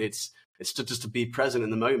go and eat. It's to just to be present in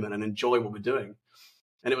the moment and enjoy what we're doing.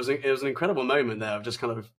 And it was an incredible moment there of just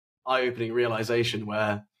kind of eye opening realization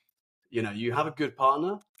where you have a good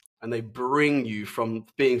partner and they bring you from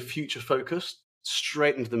being future focused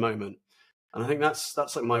straight into the moment. And I think that's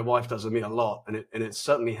like my wife does with me a lot, and it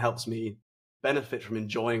certainly helps me benefit from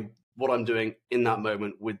enjoying what I'm doing in that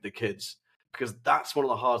moment with the kids, because that's one of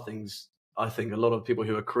the hard things I think a lot of people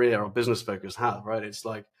who are career or business focused have, right? It's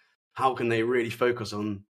like, how can they really focus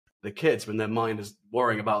on the kids when their mind is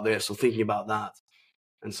worrying about this or thinking about that?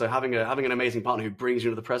 And so having an amazing partner who brings you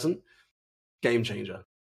to the present, game changer,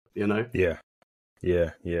 you know? Yeah.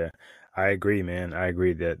 Yeah. Yeah. I agree, man. I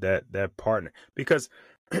agree that partner, because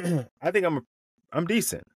I think I'm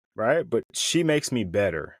decent, right? But she makes me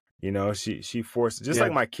better. She forced, just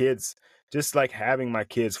like Yeah. my kids, just like having my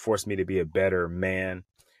kids force me to be a better man.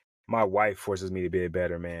 My wife forces me to be a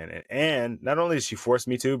better man. And not only does she force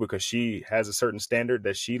me to, because she has a certain standard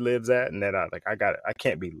that she lives at, and that I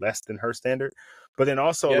can't be less than her standard. But then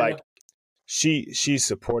also, Yeah. like, she's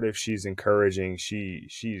supportive, she's encouraging,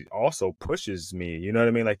 she also pushes me. You know what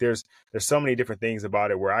I mean? Like there's so many different things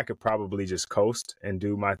about it where I could probably just coast and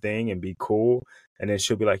do my thing and be cool, and then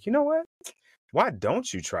she'll be like, you know what? Why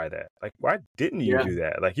don't you try that? Like, why didn't you Yeah. do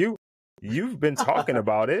that? Like, you've been talking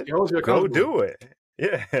about it. He holds you Go accountable. do it.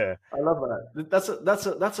 Yeah. I love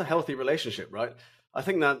that. That's a healthy relationship, right? I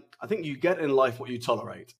think you get in life what you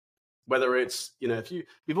tolerate. Whether it's,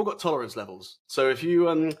 we've all got tolerance levels. So if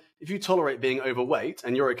you tolerate being overweight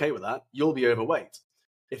and you're okay with that, you'll be overweight.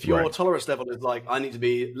 If your Right. tolerance level is like, I need to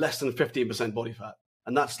be less than 15% body fat,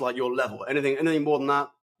 and that's like your level. Anything more than that,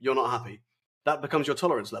 you're not happy. That becomes your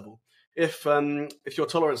tolerance level. If your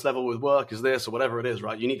tolerance level with work is this or whatever it is,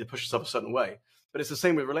 right, you need to push yourself a certain way. But it's the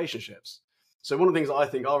same with relationships. So one of the things that I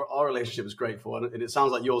think our relationship is great for, and it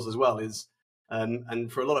sounds like yours as well, is,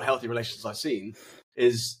 and for a lot of healthy relationships I've seen,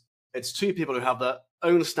 is it's two people who have their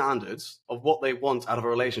own standards of what they want out of a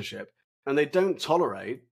relationship, and they don't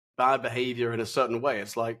tolerate bad behavior in a certain way.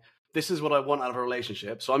 It's like, this is what I want out of a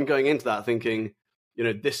relationship. So I'm going into that thinking,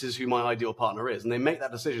 this is who my ideal partner is. And they make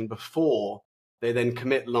that decision before they then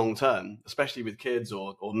commit long term, especially with kids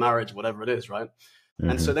or marriage, whatever it is, right? Mm-hmm.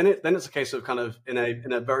 And so then it's a case of kind of in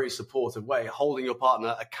a very supportive way, holding your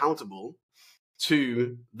partner accountable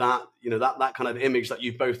to that, that kind of image that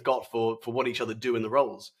you've both got for what each other do in the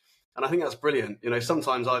roles. And I think that's brilliant.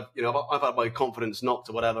 Sometimes I've had my confidence knocked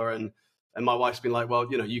or whatever, and my wife's been like, well,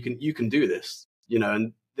 you can do this,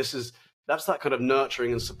 and that's that kind of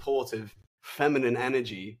nurturing and supportive feminine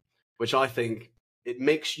energy, which I think it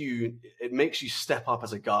makes you step up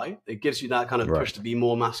as a guy. It gives you that kind of push to be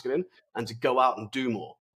more masculine and to go out and do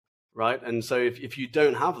more. Right. And so if you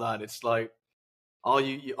don't have that, it's like, are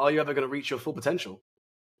you ever going to reach your full potential?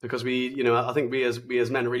 Because I think we as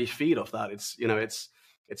men really feed off that.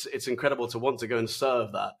 It's incredible to want to go and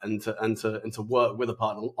serve that and to work with a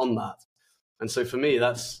partner on that. And so for me,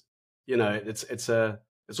 that's, it's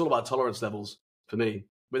all about tolerance levels for me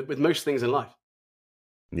with most things in life.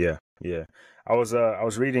 Yeah. Yeah. I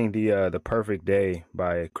was reading the Perfect Day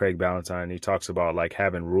by Craig Ballantyne. He talks about like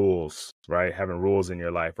having rules, right? Having rules in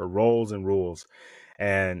your life, or roles and rules.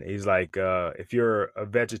 And he's like, if you're a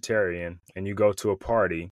vegetarian and you go to a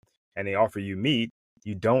party and they offer you meat,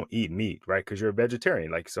 you don't eat meat, right? Because you're a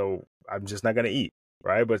vegetarian. Like, so I'm just not going to eat,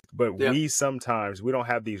 right? But Yeah. we don't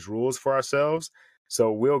have these rules for ourselves.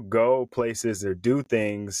 So we'll go places or do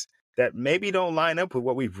things that maybe don't line up with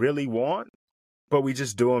what we really want, but we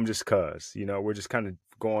just do them just because, we're just kind of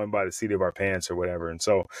going by the seat of our pants or whatever. And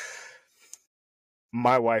so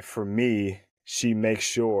my wife, for me, she makes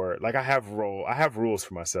sure, like, I have rules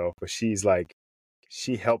for myself, but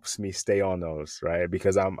she helps me stay on those, right?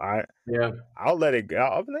 Because I'll let it go.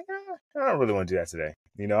 I'll be like, I don't really want to do that today.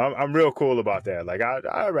 I'm real cool about that. Like,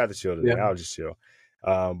 I'd rather chill today. Yeah. I'll just chill.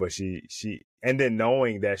 But she, and then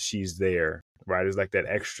knowing that she's there, right, is like that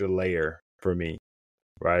extra layer for me,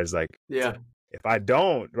 right? It's like, yeah. If I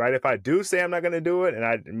don't, right, if I do say I'm not going to do it, and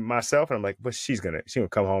I'm like, but she's going to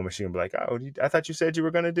come home and she's going to be like, oh, I thought you said you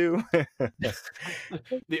were going to do.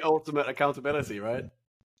 The ultimate accountability, right?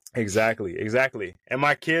 Exactly. And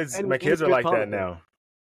my kids are like that now.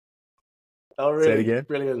 Oh, really? Say it again.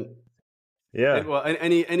 Brilliant. Yeah. Well,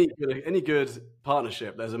 any good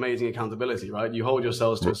partnership, there's amazing accountability, right? You hold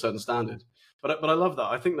yourselves to a certain standard. But I love that.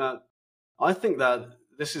 I think that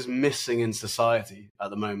this is missing in society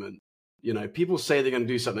at the moment. People say they're going to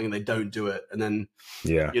do something and they don't do it. And then,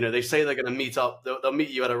 they say they're going to meet up. They'll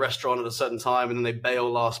meet you at a restaurant at a certain time and then they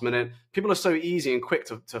bail last minute. People are so easy and quick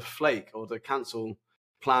to flake or to cancel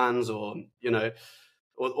plans or their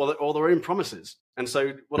own promises. And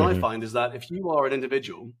so what I find is that if you are an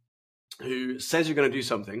individual who says you're going to do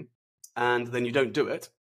something and then you don't do it,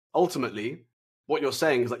 ultimately what you're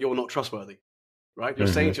saying is that you're not trustworthy, right? You're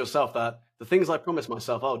saying to yourself that the things I promised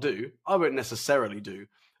myself I'll do, I won't necessarily do.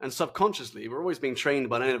 And subconsciously, we're always being trained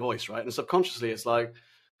by an inner voice, right? And subconsciously, it's like,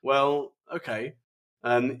 well, okay,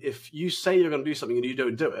 if you say you're going to do something and you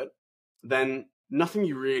don't do it, then nothing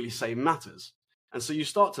you really say matters. And so you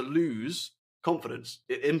start to lose confidence.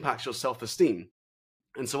 It impacts your self-esteem.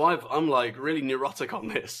 And so I'm like really neurotic on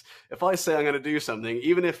this. If I say I'm going to do something,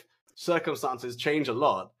 even if circumstances change a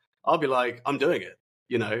lot, I'll be like, I'm doing it,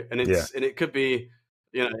 and and it could be,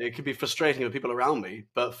 it could be frustrating with people around me.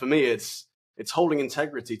 But for me, it's holding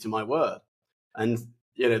integrity to my word. And,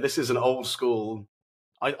 this is an old school,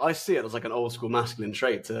 I see it as like an old school masculine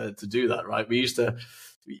trait to do that, right? We used to,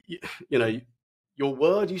 your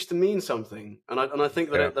word used to mean something. And I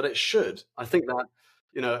think that it should. I think that,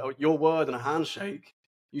 your word and a handshake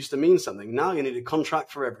used to mean something. Now you need a contract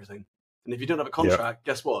for everything. And if you don't have a contract,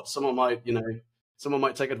 guess what? Someone might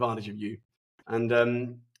take advantage of you. And,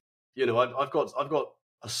 I've got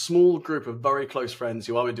a small group of very close friends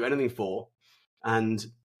who I would do anything for. And,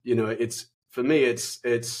 it's, for me,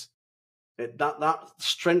 that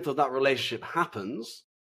strength of that relationship happens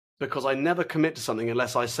because I never commit to something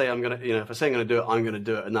unless I say I'm going to, if I say I'm going to do it, I'm going to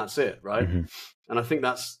do it. And that's it. Right. Mm-hmm. And I think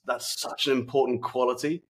that's such an important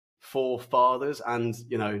quality for fathers and,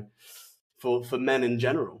 for men in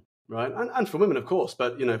general. Right. And for women, of course.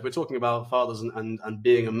 But, if we're talking about fathers and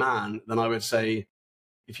being a man, then I would say,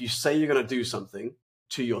 if you say you're going to do something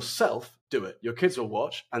to yourself, do it. Your kids will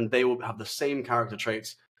watch and they will have the same character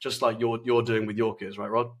traits, just like you're doing with your kids.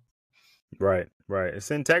 Right, Rod? Right.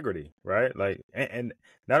 It's integrity, right? Like, and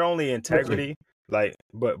not only integrity, like,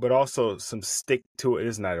 but also some stick to it.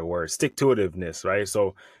 Is not a word, stick to itiveness, right?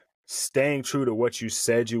 So staying true to what you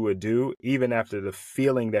said you would do, even after the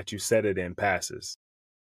feeling that you said it in passes,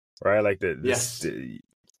 right? Like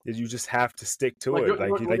you just have to stick to it.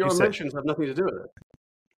 Your emotions have nothing to do with it.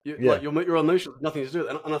 Like your emotions have nothing to do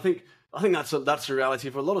with it. And I think that's a reality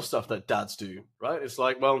for a lot of stuff that dads do, right? It's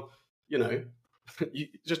like, well,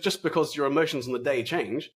 just because your emotions on the day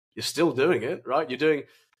change, you're still doing it, right?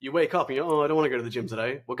 You wake up and I don't want to go to the gym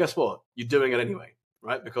today. Well, guess what? You're doing it anyway,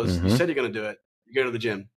 right? Because you said you're going to do it. You go to the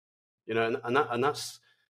gym, and that's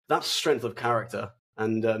strength of character,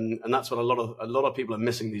 and that's what a lot of people are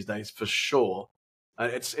missing these days for sure.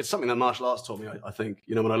 It's something that martial arts taught me. I think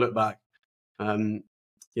when I look back,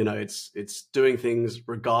 it's doing things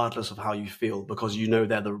regardless of how you feel because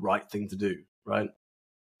they're the right thing to do, right?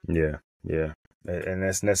 Yeah. And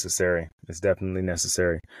that's necessary. It's definitely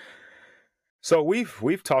necessary. So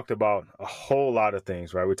we've talked about a whole lot of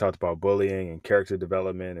things, right? We talked about bullying and character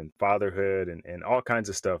development and fatherhood and all kinds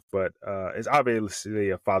of stuff, but it's obviously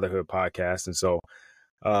a fatherhood podcast. And so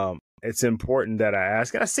it's important that I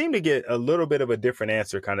ask, and I seem to get a little bit of a different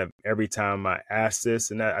answer kind of every time I ask this.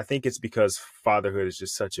 And I think it's because fatherhood is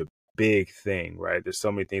just such a big thing, right? There's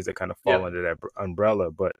so many things that kind of fall under that umbrella,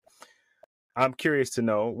 but I'm curious to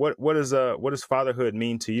know what does fatherhood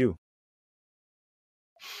mean to you?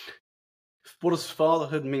 What does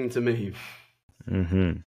fatherhood mean to me?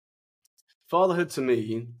 Mm-hmm. Fatherhood to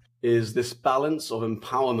me is this balance of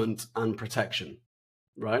empowerment and protection,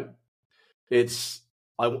 right? It's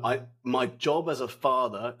my job as a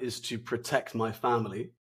father is to protect my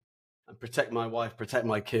family and protect my wife, protect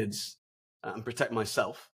my kids, and protect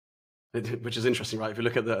myself, which is interesting, right? If you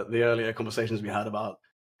look at the earlier conversations we had about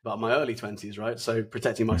my early 20s, right? So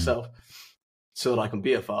protecting myself so that I can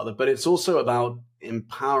be a father, but it's also about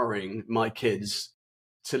empowering my kids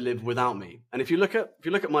to live without me. And if you look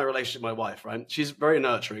at my relationship with my wife, right? She's very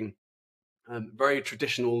nurturing, very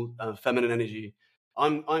traditional, feminine energy.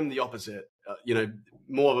 I'm the opposite,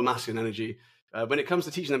 more of a masculine energy. When it comes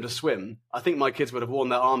to teaching them to swim, I think my kids would have worn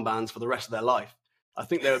their armbands for the rest of their life. I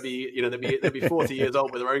think they would be, they'd be 40 years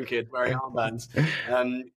old with their own kids wearing armbands.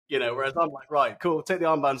 Whereas I'm like, right, cool, take the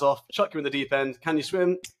armbands off, chuck you in the deep end. Can you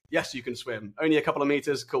swim? Yes, you can swim. Only a couple of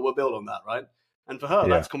meters. Cool, we'll build on that, right? And for her,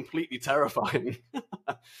 that's completely terrifying.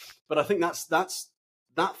 But I think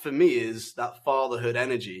that for me is that fatherhood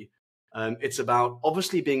energy. It's about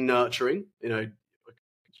obviously being nurturing,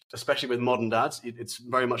 especially with modern dads. It's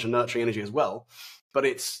very much a nurturing energy as well. But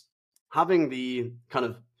it's having the kind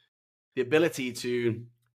of the ability to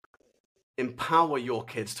empower your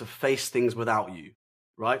kids to face things without you,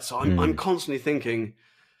 right? So I'm constantly thinking,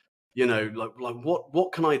 like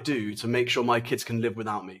what can I do to make sure my kids can live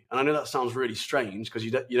without me? And I know that sounds really strange because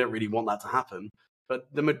you don't really want that to happen,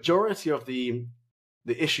 but the majority of the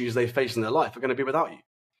issues they face in their life are going to be without you.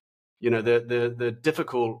 The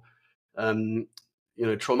difficult,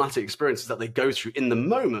 traumatic experiences that they go through in the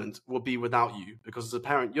moment will be without you because as a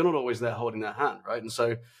parent, you're not always there holding their hand, right? And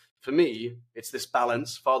so for me, it's this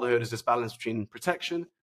balance. Fatherhood is this balance between protection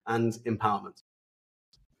and empowerment.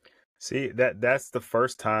 See, that's the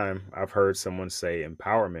first time I've heard someone say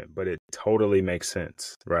empowerment, but it totally makes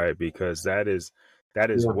sense, right? Because that is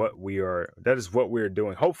what we're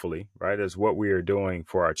doing, hopefully, right? Is what we are doing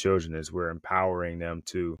for our children is we're empowering them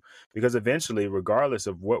because eventually, regardless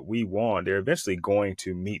of what we want, they're eventually going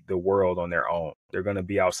to meet the world on their own. They're going to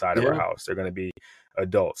be outside of our house. They're going to be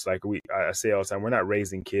adults. Like I say all the time, we're not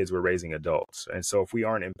raising kids, we're raising adults. And so if we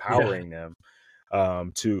aren't empowering them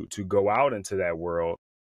to go out into that world,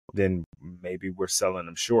 then maybe we're selling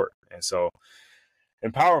them short. And so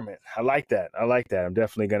empowerment, I like that. I'm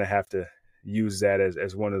definitely going to have to use that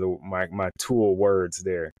as one of my tool words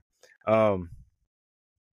there.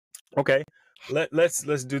 Okay,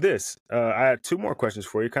 let's do this. I have two more questions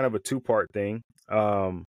for you, kind of a two-part thing.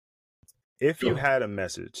 If you had a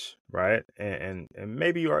message, right, and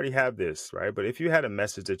maybe you already have this, right, but if you had a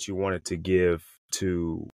message that you wanted to give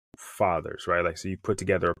to fathers, right, like so you put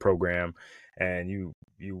together a program and you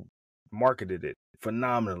marketed it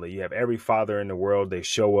phenomenally. You have every father in the world, they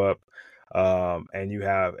show up. and you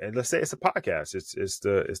have, and let's say it's a podcast. It's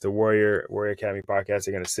the Warrior Academy podcast.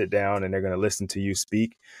 They're going to sit down and they're going to listen to you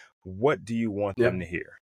speak. What do you want them to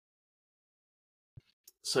hear?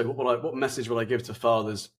 So what message will I give to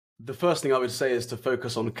fathers? The first thing I would say is to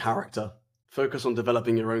focus on character. Focus on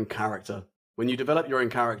developing your own character. When you develop your own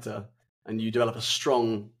character and you develop a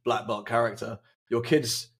strong black belt character, your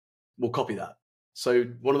kids will copy that. So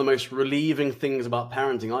one of the most relieving things about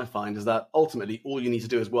parenting, I find, is that ultimately all you need to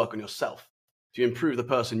do is work on yourself. If you improve the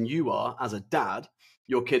person you are as a dad,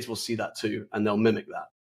 your kids will see that too, and they'll mimic that,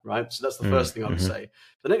 right? So that's the first thing I would say.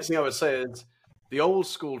 The next thing I would say is the old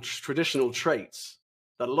school traditional traits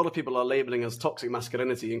that a lot of people are labeling as toxic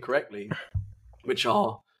masculinity incorrectly, which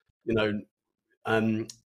are,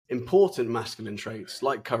 important masculine traits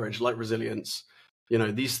like courage, like resilience,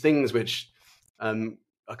 these things which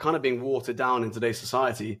are kind of being watered down in today's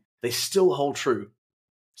society, they still hold true.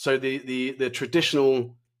 So the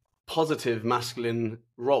traditional positive masculine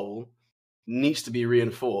role needs to be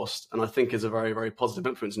reinforced, and I think is a very, very positive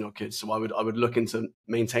influence in your kids. So I would look into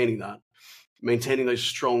maintaining those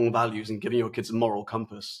strong values and giving your kids a moral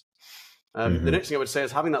compass. The next thing I would say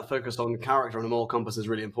is having that focus on character and a moral compass is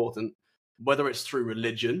really important, whether it's through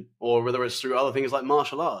religion or whether it's through other things like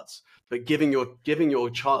martial arts. But giving your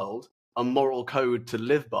child a moral code to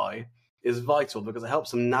live by is vital because it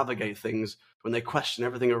helps them navigate things when they question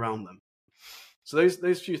everything around them. So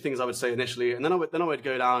those few things I would say initially, and then I would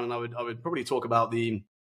go down and I would probably talk about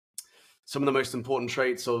some of the most important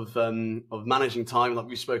traits of managing time that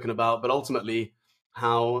we've spoken about, but ultimately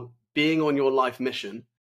how being on your life mission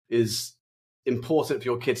is important for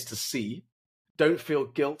your kids to see. Don't feel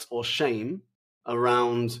guilt or shame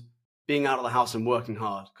around being out of the house and working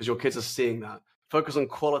hard because your kids are seeing that. Focus on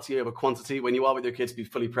quality over quantity. When you are with your kids, be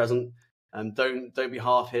fully present and don't be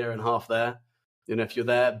half here and half there. If you're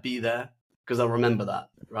there, be there because they'll remember that,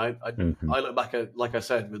 right? I look back at, like I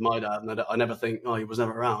said, with my dad, and I never think, oh, he was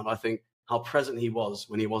never around. I think how present he was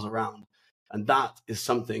when he was around. And that is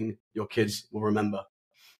something your kids will remember.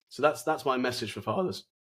 So that's my message for fathers.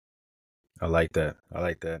 I like that.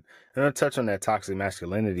 And I'll touch on that toxic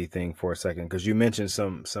masculinity thing for a second, because you mentioned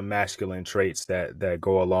some masculine traits that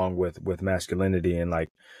go along with masculinity. And like,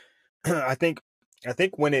 I think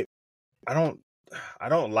when I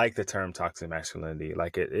don't like the term toxic masculinity.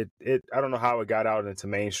 Like it I don't know how it got out into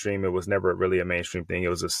mainstream. It was never really a mainstream thing. It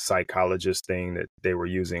was a psychologist thing that they were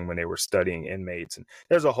using when they were studying inmates. And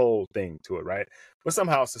there's a whole thing to it, right? But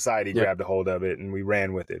somehow society grabbed a hold of it and we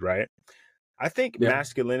ran with it, right? I think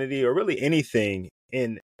masculinity, or really anything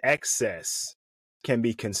in excess, can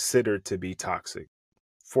be considered to be toxic.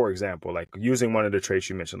 For example, like using one of the traits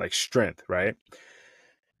you mentioned, like strength, right?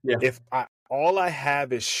 Yeah. If all I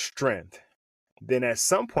have is strength, then at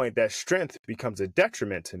some point that strength becomes a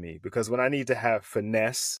detriment to me, because when I need to have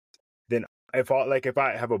finesse, then if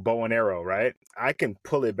I have a bow and arrow, right, I can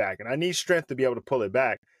pull it back, and I need strength to be able to pull it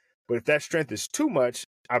back. But if that strength is too much,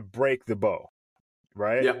 I break the bow.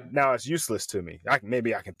 Right? Yep. Now it's useless to me.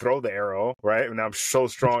 Maybe I can throw the arrow, right? And I'm so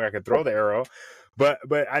strong I can throw the arrow. But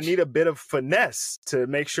I need a bit of finesse to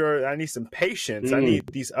make sure. I need some patience. I need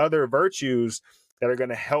these other virtues that are going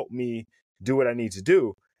to help me do what I need to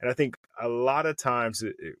do. And I think a lot of times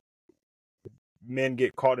men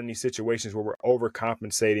get caught in these situations where we're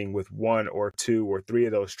overcompensating with one or two or three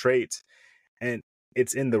of those traits. And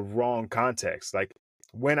it's in the wrong context. Like,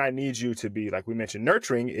 when I need you to be, like we mentioned,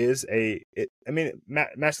 nurturing is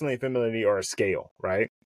masculinity and femininity are a scale, right?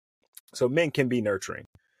 So men can be nurturing,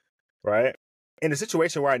 right? In a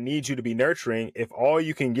situation where I need you to be nurturing, if all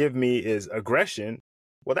you can give me is aggression,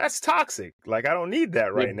 well, that's toxic. Like, I don't need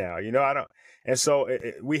that right now. I don't. And so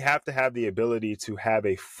we have to have the ability to have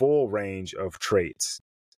a full range of traits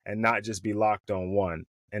and not just be locked on one.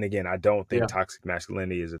 And again, I don't think toxic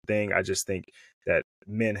masculinity is a thing. I just think that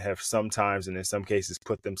men have sometimes, and in some cases,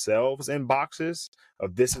 put themselves in boxes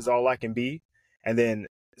of this is all I can be. And then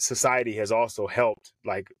society has also helped,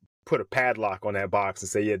 like, put a padlock on that box and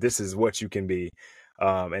say, yeah, this is what you can be.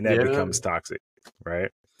 And that becomes toxic, right?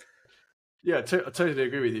 Yeah, I totally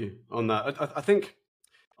agree with you on that.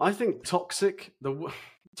 I think toxic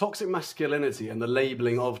masculinity and the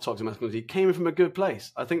labeling of toxic masculinity came from a good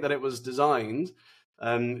place. I think that it was designed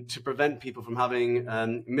to prevent people from having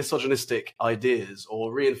misogynistic ideas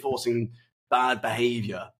or reinforcing bad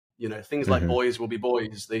behavior. Things like boys will be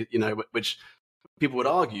boys, which people would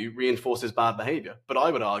argue reinforces bad behavior. But I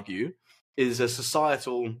would argue is a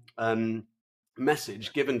societal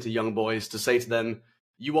message given to young boys to say to them,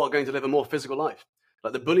 you are going to live a more physical life.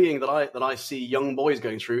 Like, the bullying that I see young boys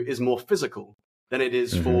going through is more physical than it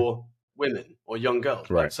is for women or young girls.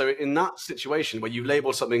 Right. So in that situation where you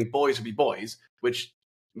label something boys will be boys, which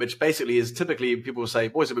which basically is typically people will say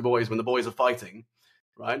boys will be boys when the boys are fighting,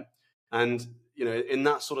 right? And, you know, in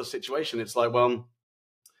that sort of situation, it's like, well,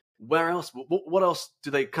 where else, what else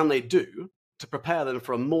can they do to prepare them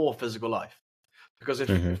for a more physical life? Because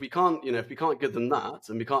if we can't, you know, if we can't give them that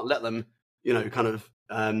and we can't let them, you know, kind of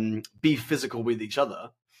be physical with each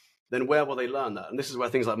other, then where will they learn that? And this is where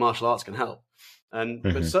things like martial arts can help. And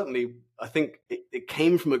but certainly, I think it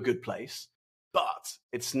came from a good place, but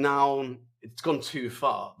it's gone too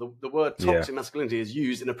far. The word toxic masculinity is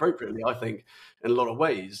used inappropriately, I think, in a lot of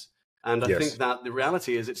ways. And I think that the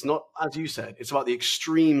reality is it's not, as you said, it's about the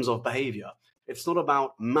extremes of behavior. It's not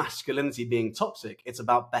about masculinity being toxic. It's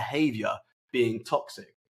about behavior being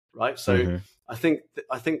toxic, right? So I think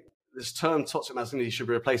this term toxic masculinity should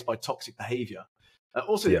be replaced by toxic behavior.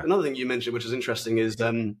 Another thing you mentioned, which is interesting,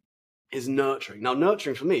 is nurturing. Now,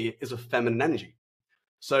 nurturing for me is a feminine energy.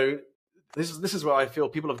 So this is where I feel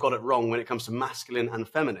people have got it wrong when it comes to masculine and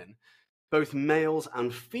feminine. Both males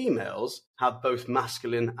and females have both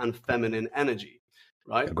masculine and feminine energy,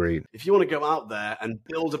 right? Agreed. If you want to go out there and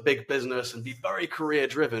build a big business and be very career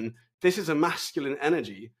driven, this is a masculine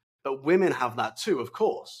energy, but women have that too, of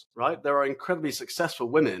course, right? There are incredibly successful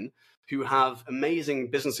women who have amazing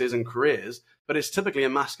businesses and careers, but it's typically a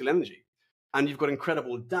masculine energy. And you've got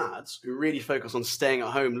incredible dads who really focus on staying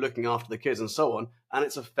at home, looking after the kids and so on. And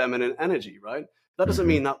it's a feminine energy, right? That doesn't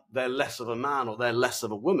mean that they're less of a man or they're less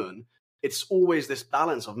of a woman. It's always this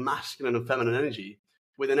balance of masculine and feminine energy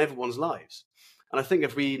within everyone's lives. And I think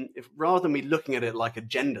if rather than me looking at it like a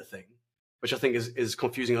gender thing, which I think is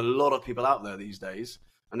confusing a lot of people out there these days,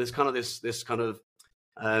 and there's kind of this kind of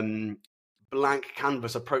blank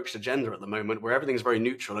canvas approach to gender at the moment where everything's very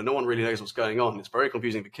neutral and no one really knows what's going on. It's very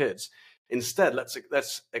confusing for kids. Instead,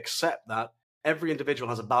 let's accept that every individual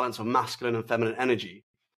has a balance of masculine and feminine energy,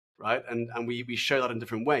 right? And we show that in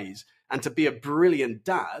different ways. And to be a brilliant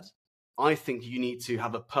dad, I think you need to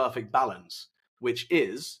have a perfect balance, which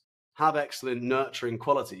is have excellent nurturing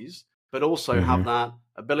qualities, but also have that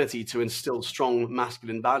ability to instill strong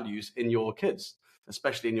masculine values in your kids,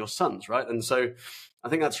 especially in your sons, right? And so I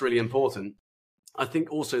think that's really important. I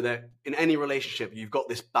think also that in any relationship, you've got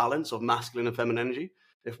this balance of masculine and feminine energy.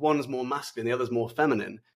 If one's more masculine, the other's more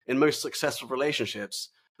feminine. In most successful relationships,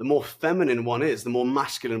 the more feminine one is, the more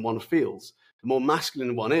masculine one feels. The more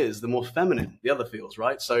masculine one is, the more feminine the other feels,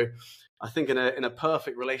 right? So I think in a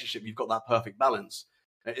perfect relationship, you've got that perfect balance.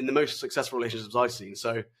 In the most successful relationships I've seen.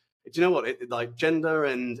 So do you know what? Like gender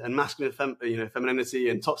and masculine, femininity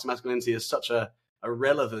and toxic masculinity is such a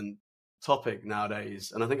relevant topic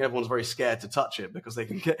nowadays, and I think everyone's very scared to touch it because they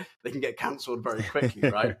can get cancelled very quickly,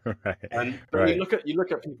 right? But you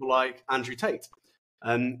look at people like Andrew Tate,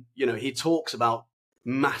 and he talks about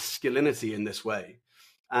masculinity in this way,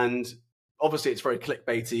 and obviously it's very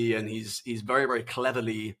clickbaity, and he's very, very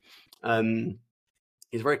cleverly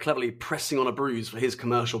pressing on a bruise for his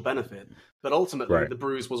commercial benefit, but ultimately the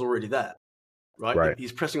bruise was already there, right?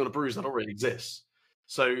 He's pressing on a bruise that already exists.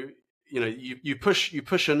 So you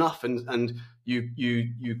push enough, and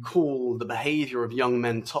you call the behavior of young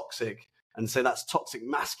men toxic, and say that's toxic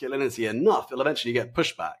masculinity enough, it'll eventually get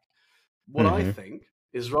pushback. What I think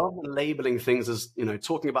is, rather than labeling things as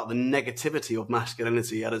talking about the negativity of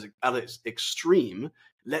masculinity at its extreme,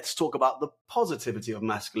 let's talk about the positivity of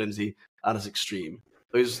masculinity at its extreme.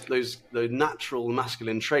 Those natural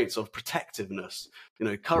masculine traits of protectiveness,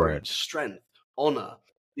 courage, strength, honor.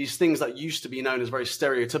 These things that used to be known as very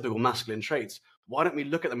stereotypical masculine traits, why don't we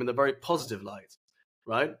look at them in a very positive light,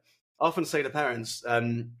 right? I often say to parents,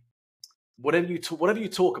 whatever you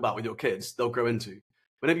talk about with your kids, they'll grow into.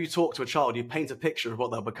 Whenever you talk to a child, you paint a picture of what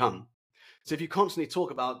they'll become. So if you constantly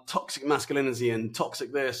talk about toxic masculinity and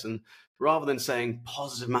toxic this, and rather than saying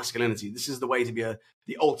positive masculinity, this is the way to be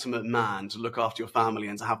the ultimate man, to look after your family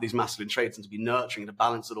and to have these masculine traits and to be nurturing and to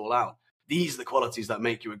balance it all out. These are the qualities that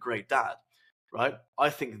make you a great dad. Right?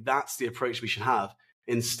 I think that's the approach we should have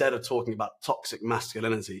instead of talking about toxic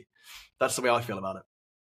masculinity. That's the way I feel about it.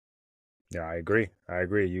 Yeah, I agree.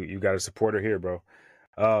 You got a supporter here, bro.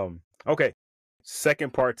 Okay.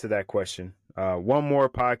 Second part to that question. One more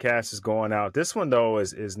podcast is going out. This one, though,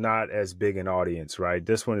 is not as big an audience, right?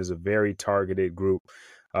 This one is a very targeted group.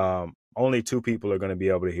 Only 2 people are going to be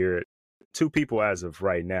able to hear it. 2 people as of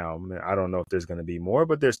right now. I mean, I don't know if there's going to be more,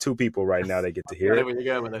 but there's 2 people right now that get to hear it. Where you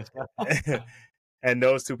go with it. And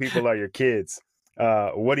those 2 people are your kids.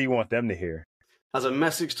 What do you want them to hear? As a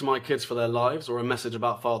message to my kids for their lives, or a message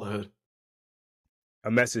about fatherhood?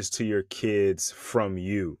 A message to your kids from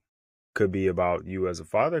you. Could be about you as a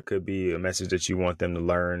father. Could be a message that you want them to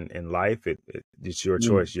learn in life. It's your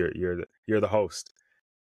choice. You're the host.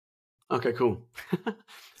 Okay, cool.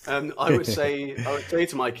 I would say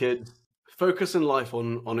to my kids, focus in life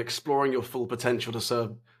on exploring your full potential to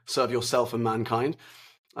serve yourself and mankind.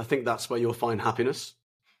 I think that's where you'll find happiness.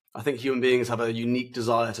 I think human beings have a unique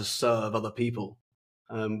desire to serve other people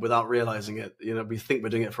without realizing it. We think we're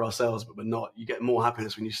doing it for ourselves, but we're not. You get more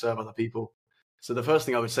happiness when you serve other people. So the first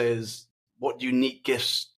thing I would say is, what unique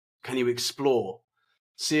gifts can you explore?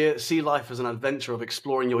 See life as an adventure of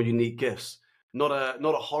exploring your unique gifts, not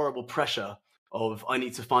a horrible pressure of I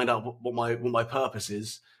need to find out what my purpose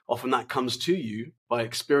is. Often that comes to you by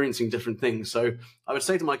experiencing different things. So I would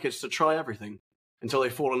say to my kids to try everything until they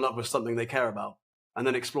fall in love with something they care about, and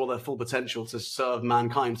then explore their full potential to serve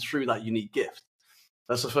mankind through that unique gift.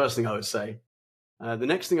 That's the first thing I would say. The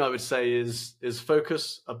next thing I would say is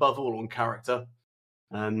focus above all on character.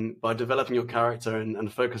 By developing your character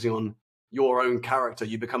and focusing on your own character,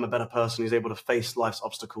 you become a better person who's able to face life's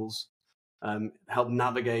obstacles, help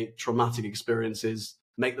navigate traumatic experiences,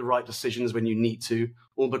 make the right decisions when you need to,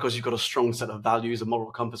 all because you've got a strong set of values, a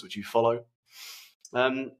moral compass which you follow.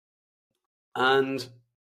 And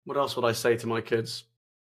what else would I say to my kids?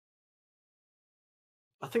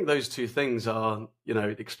 I think those two things are,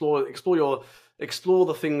 explore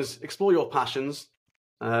the things, explore your passions,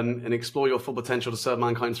 and explore your full potential to serve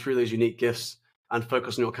mankind through those unique gifts, and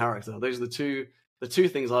focus on your character. Those are the two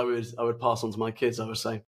things I would pass on to my kids, I would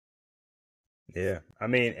say. Yeah, I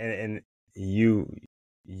mean, and you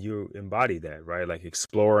embody that, right? Like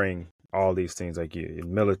exploring all these things. Like you're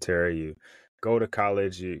military, you go to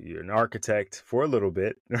college, you're an architect for a little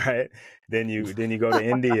bit, right? Then you go to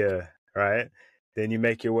India, right? Then you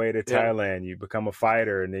make your way to Thailand, you become a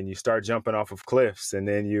fighter, and then you start jumping off of cliffs, and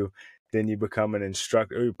then you become an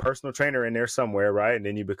instructor, personal trainer in there somewhere, right? And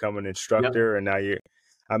then you become an instructor, and now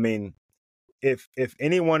if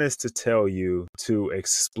anyone is to tell you to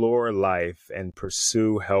explore life and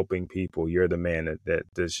pursue helping people, you're the man that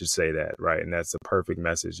should say that, right? And that's a perfect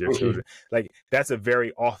message. Your children, like, that's a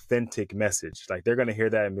very authentic message. Like, they're going to hear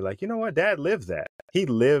that and be like, you know what? Dad lived that. He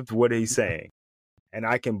lived what he's saying. And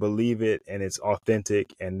I can believe it, and it's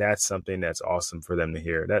authentic, and that's something that's awesome for them to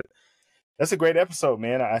hear. That's a great episode,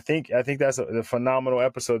 man. I think that's a phenomenal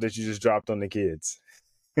episode that you just dropped on the kids.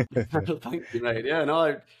 Thank you, mate. Yeah,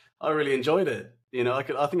 no, I really enjoyed it.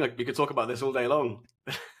 I think we could talk about this all day long.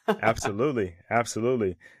 Absolutely.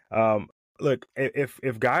 Look,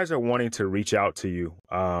 if guys are wanting to reach out to you,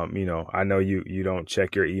 I know you don't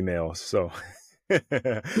check your emails, so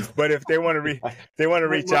but if they want to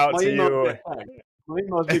reach out to you, my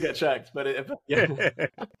emails do get checked, but if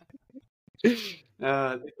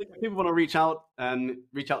people want to reach out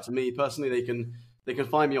to me personally, they can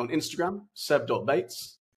find me on Instagram,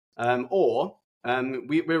 seb.bates, or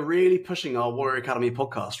we're really pushing our Warrior Academy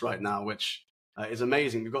podcast right now, which is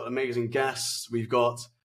amazing. We've got amazing guests. We've got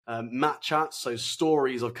Matt chats, so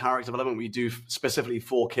stories of character development we do specifically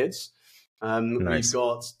for kids. Nice. We've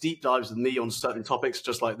got deep dives with me on certain topics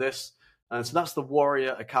just like this. And so that's the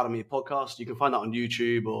Warrior Academy podcast. You can find that on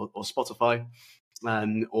YouTube or Spotify,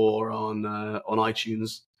 or on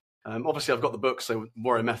iTunes. Obviously, I've got the book, so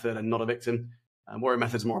Warrior Method and Not a Victim. Warrior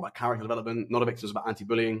Method is more about character development. Not a Victim is about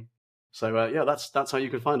anti-bullying. So that's how you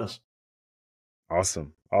can find us.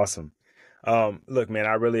 Awesome. Look, man,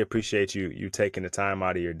 I really appreciate you taking the time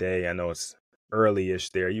out of your day. I know it's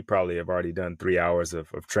early-ish there. You probably have already done 3 hours of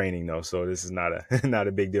training though, so this is not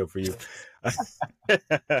a big deal for you.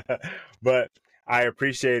 But I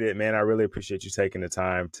appreciate it, man. I really appreciate you taking the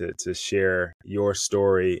time to share your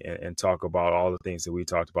story and talk about all the things that we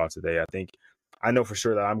talked about today. I know for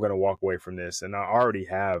sure that I'm going to walk away from this, and I already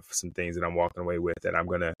have some things that I'm walking away with that I'm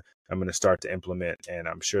going to start to implement, and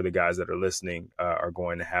I'm sure the guys that are listening are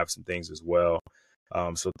going to have some things as well.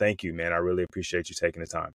 So thank you, man. I really appreciate you taking the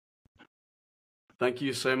time. Thank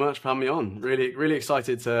you so much for having me on. Really, really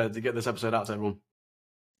excited to get this episode out to everyone.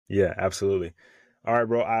 Yeah, absolutely. All right,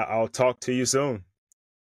 bro. I'll talk to you soon.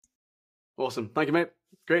 Awesome. Thank you, mate.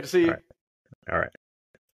 Great to see you. All right.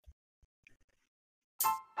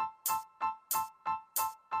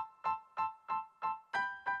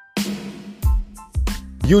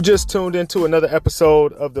 You just tuned into another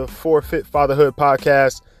episode of the Forfeit Fatherhood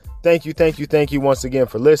podcast. Thank you once again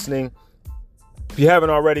for listening. If you haven't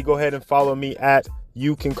already, go ahead and follow me at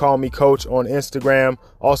You Can Call Me Coach on Instagram.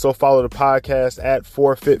 Also follow the podcast at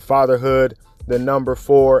Forfeit Fatherhood, the number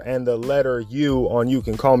 4 and the letter U on You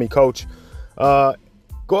Can Call Me Coach. Go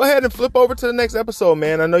ahead and flip over to the next episode,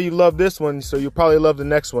 man. I know you love this one, so you'll probably love the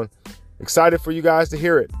next one. Excited for you guys to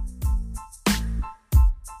hear it.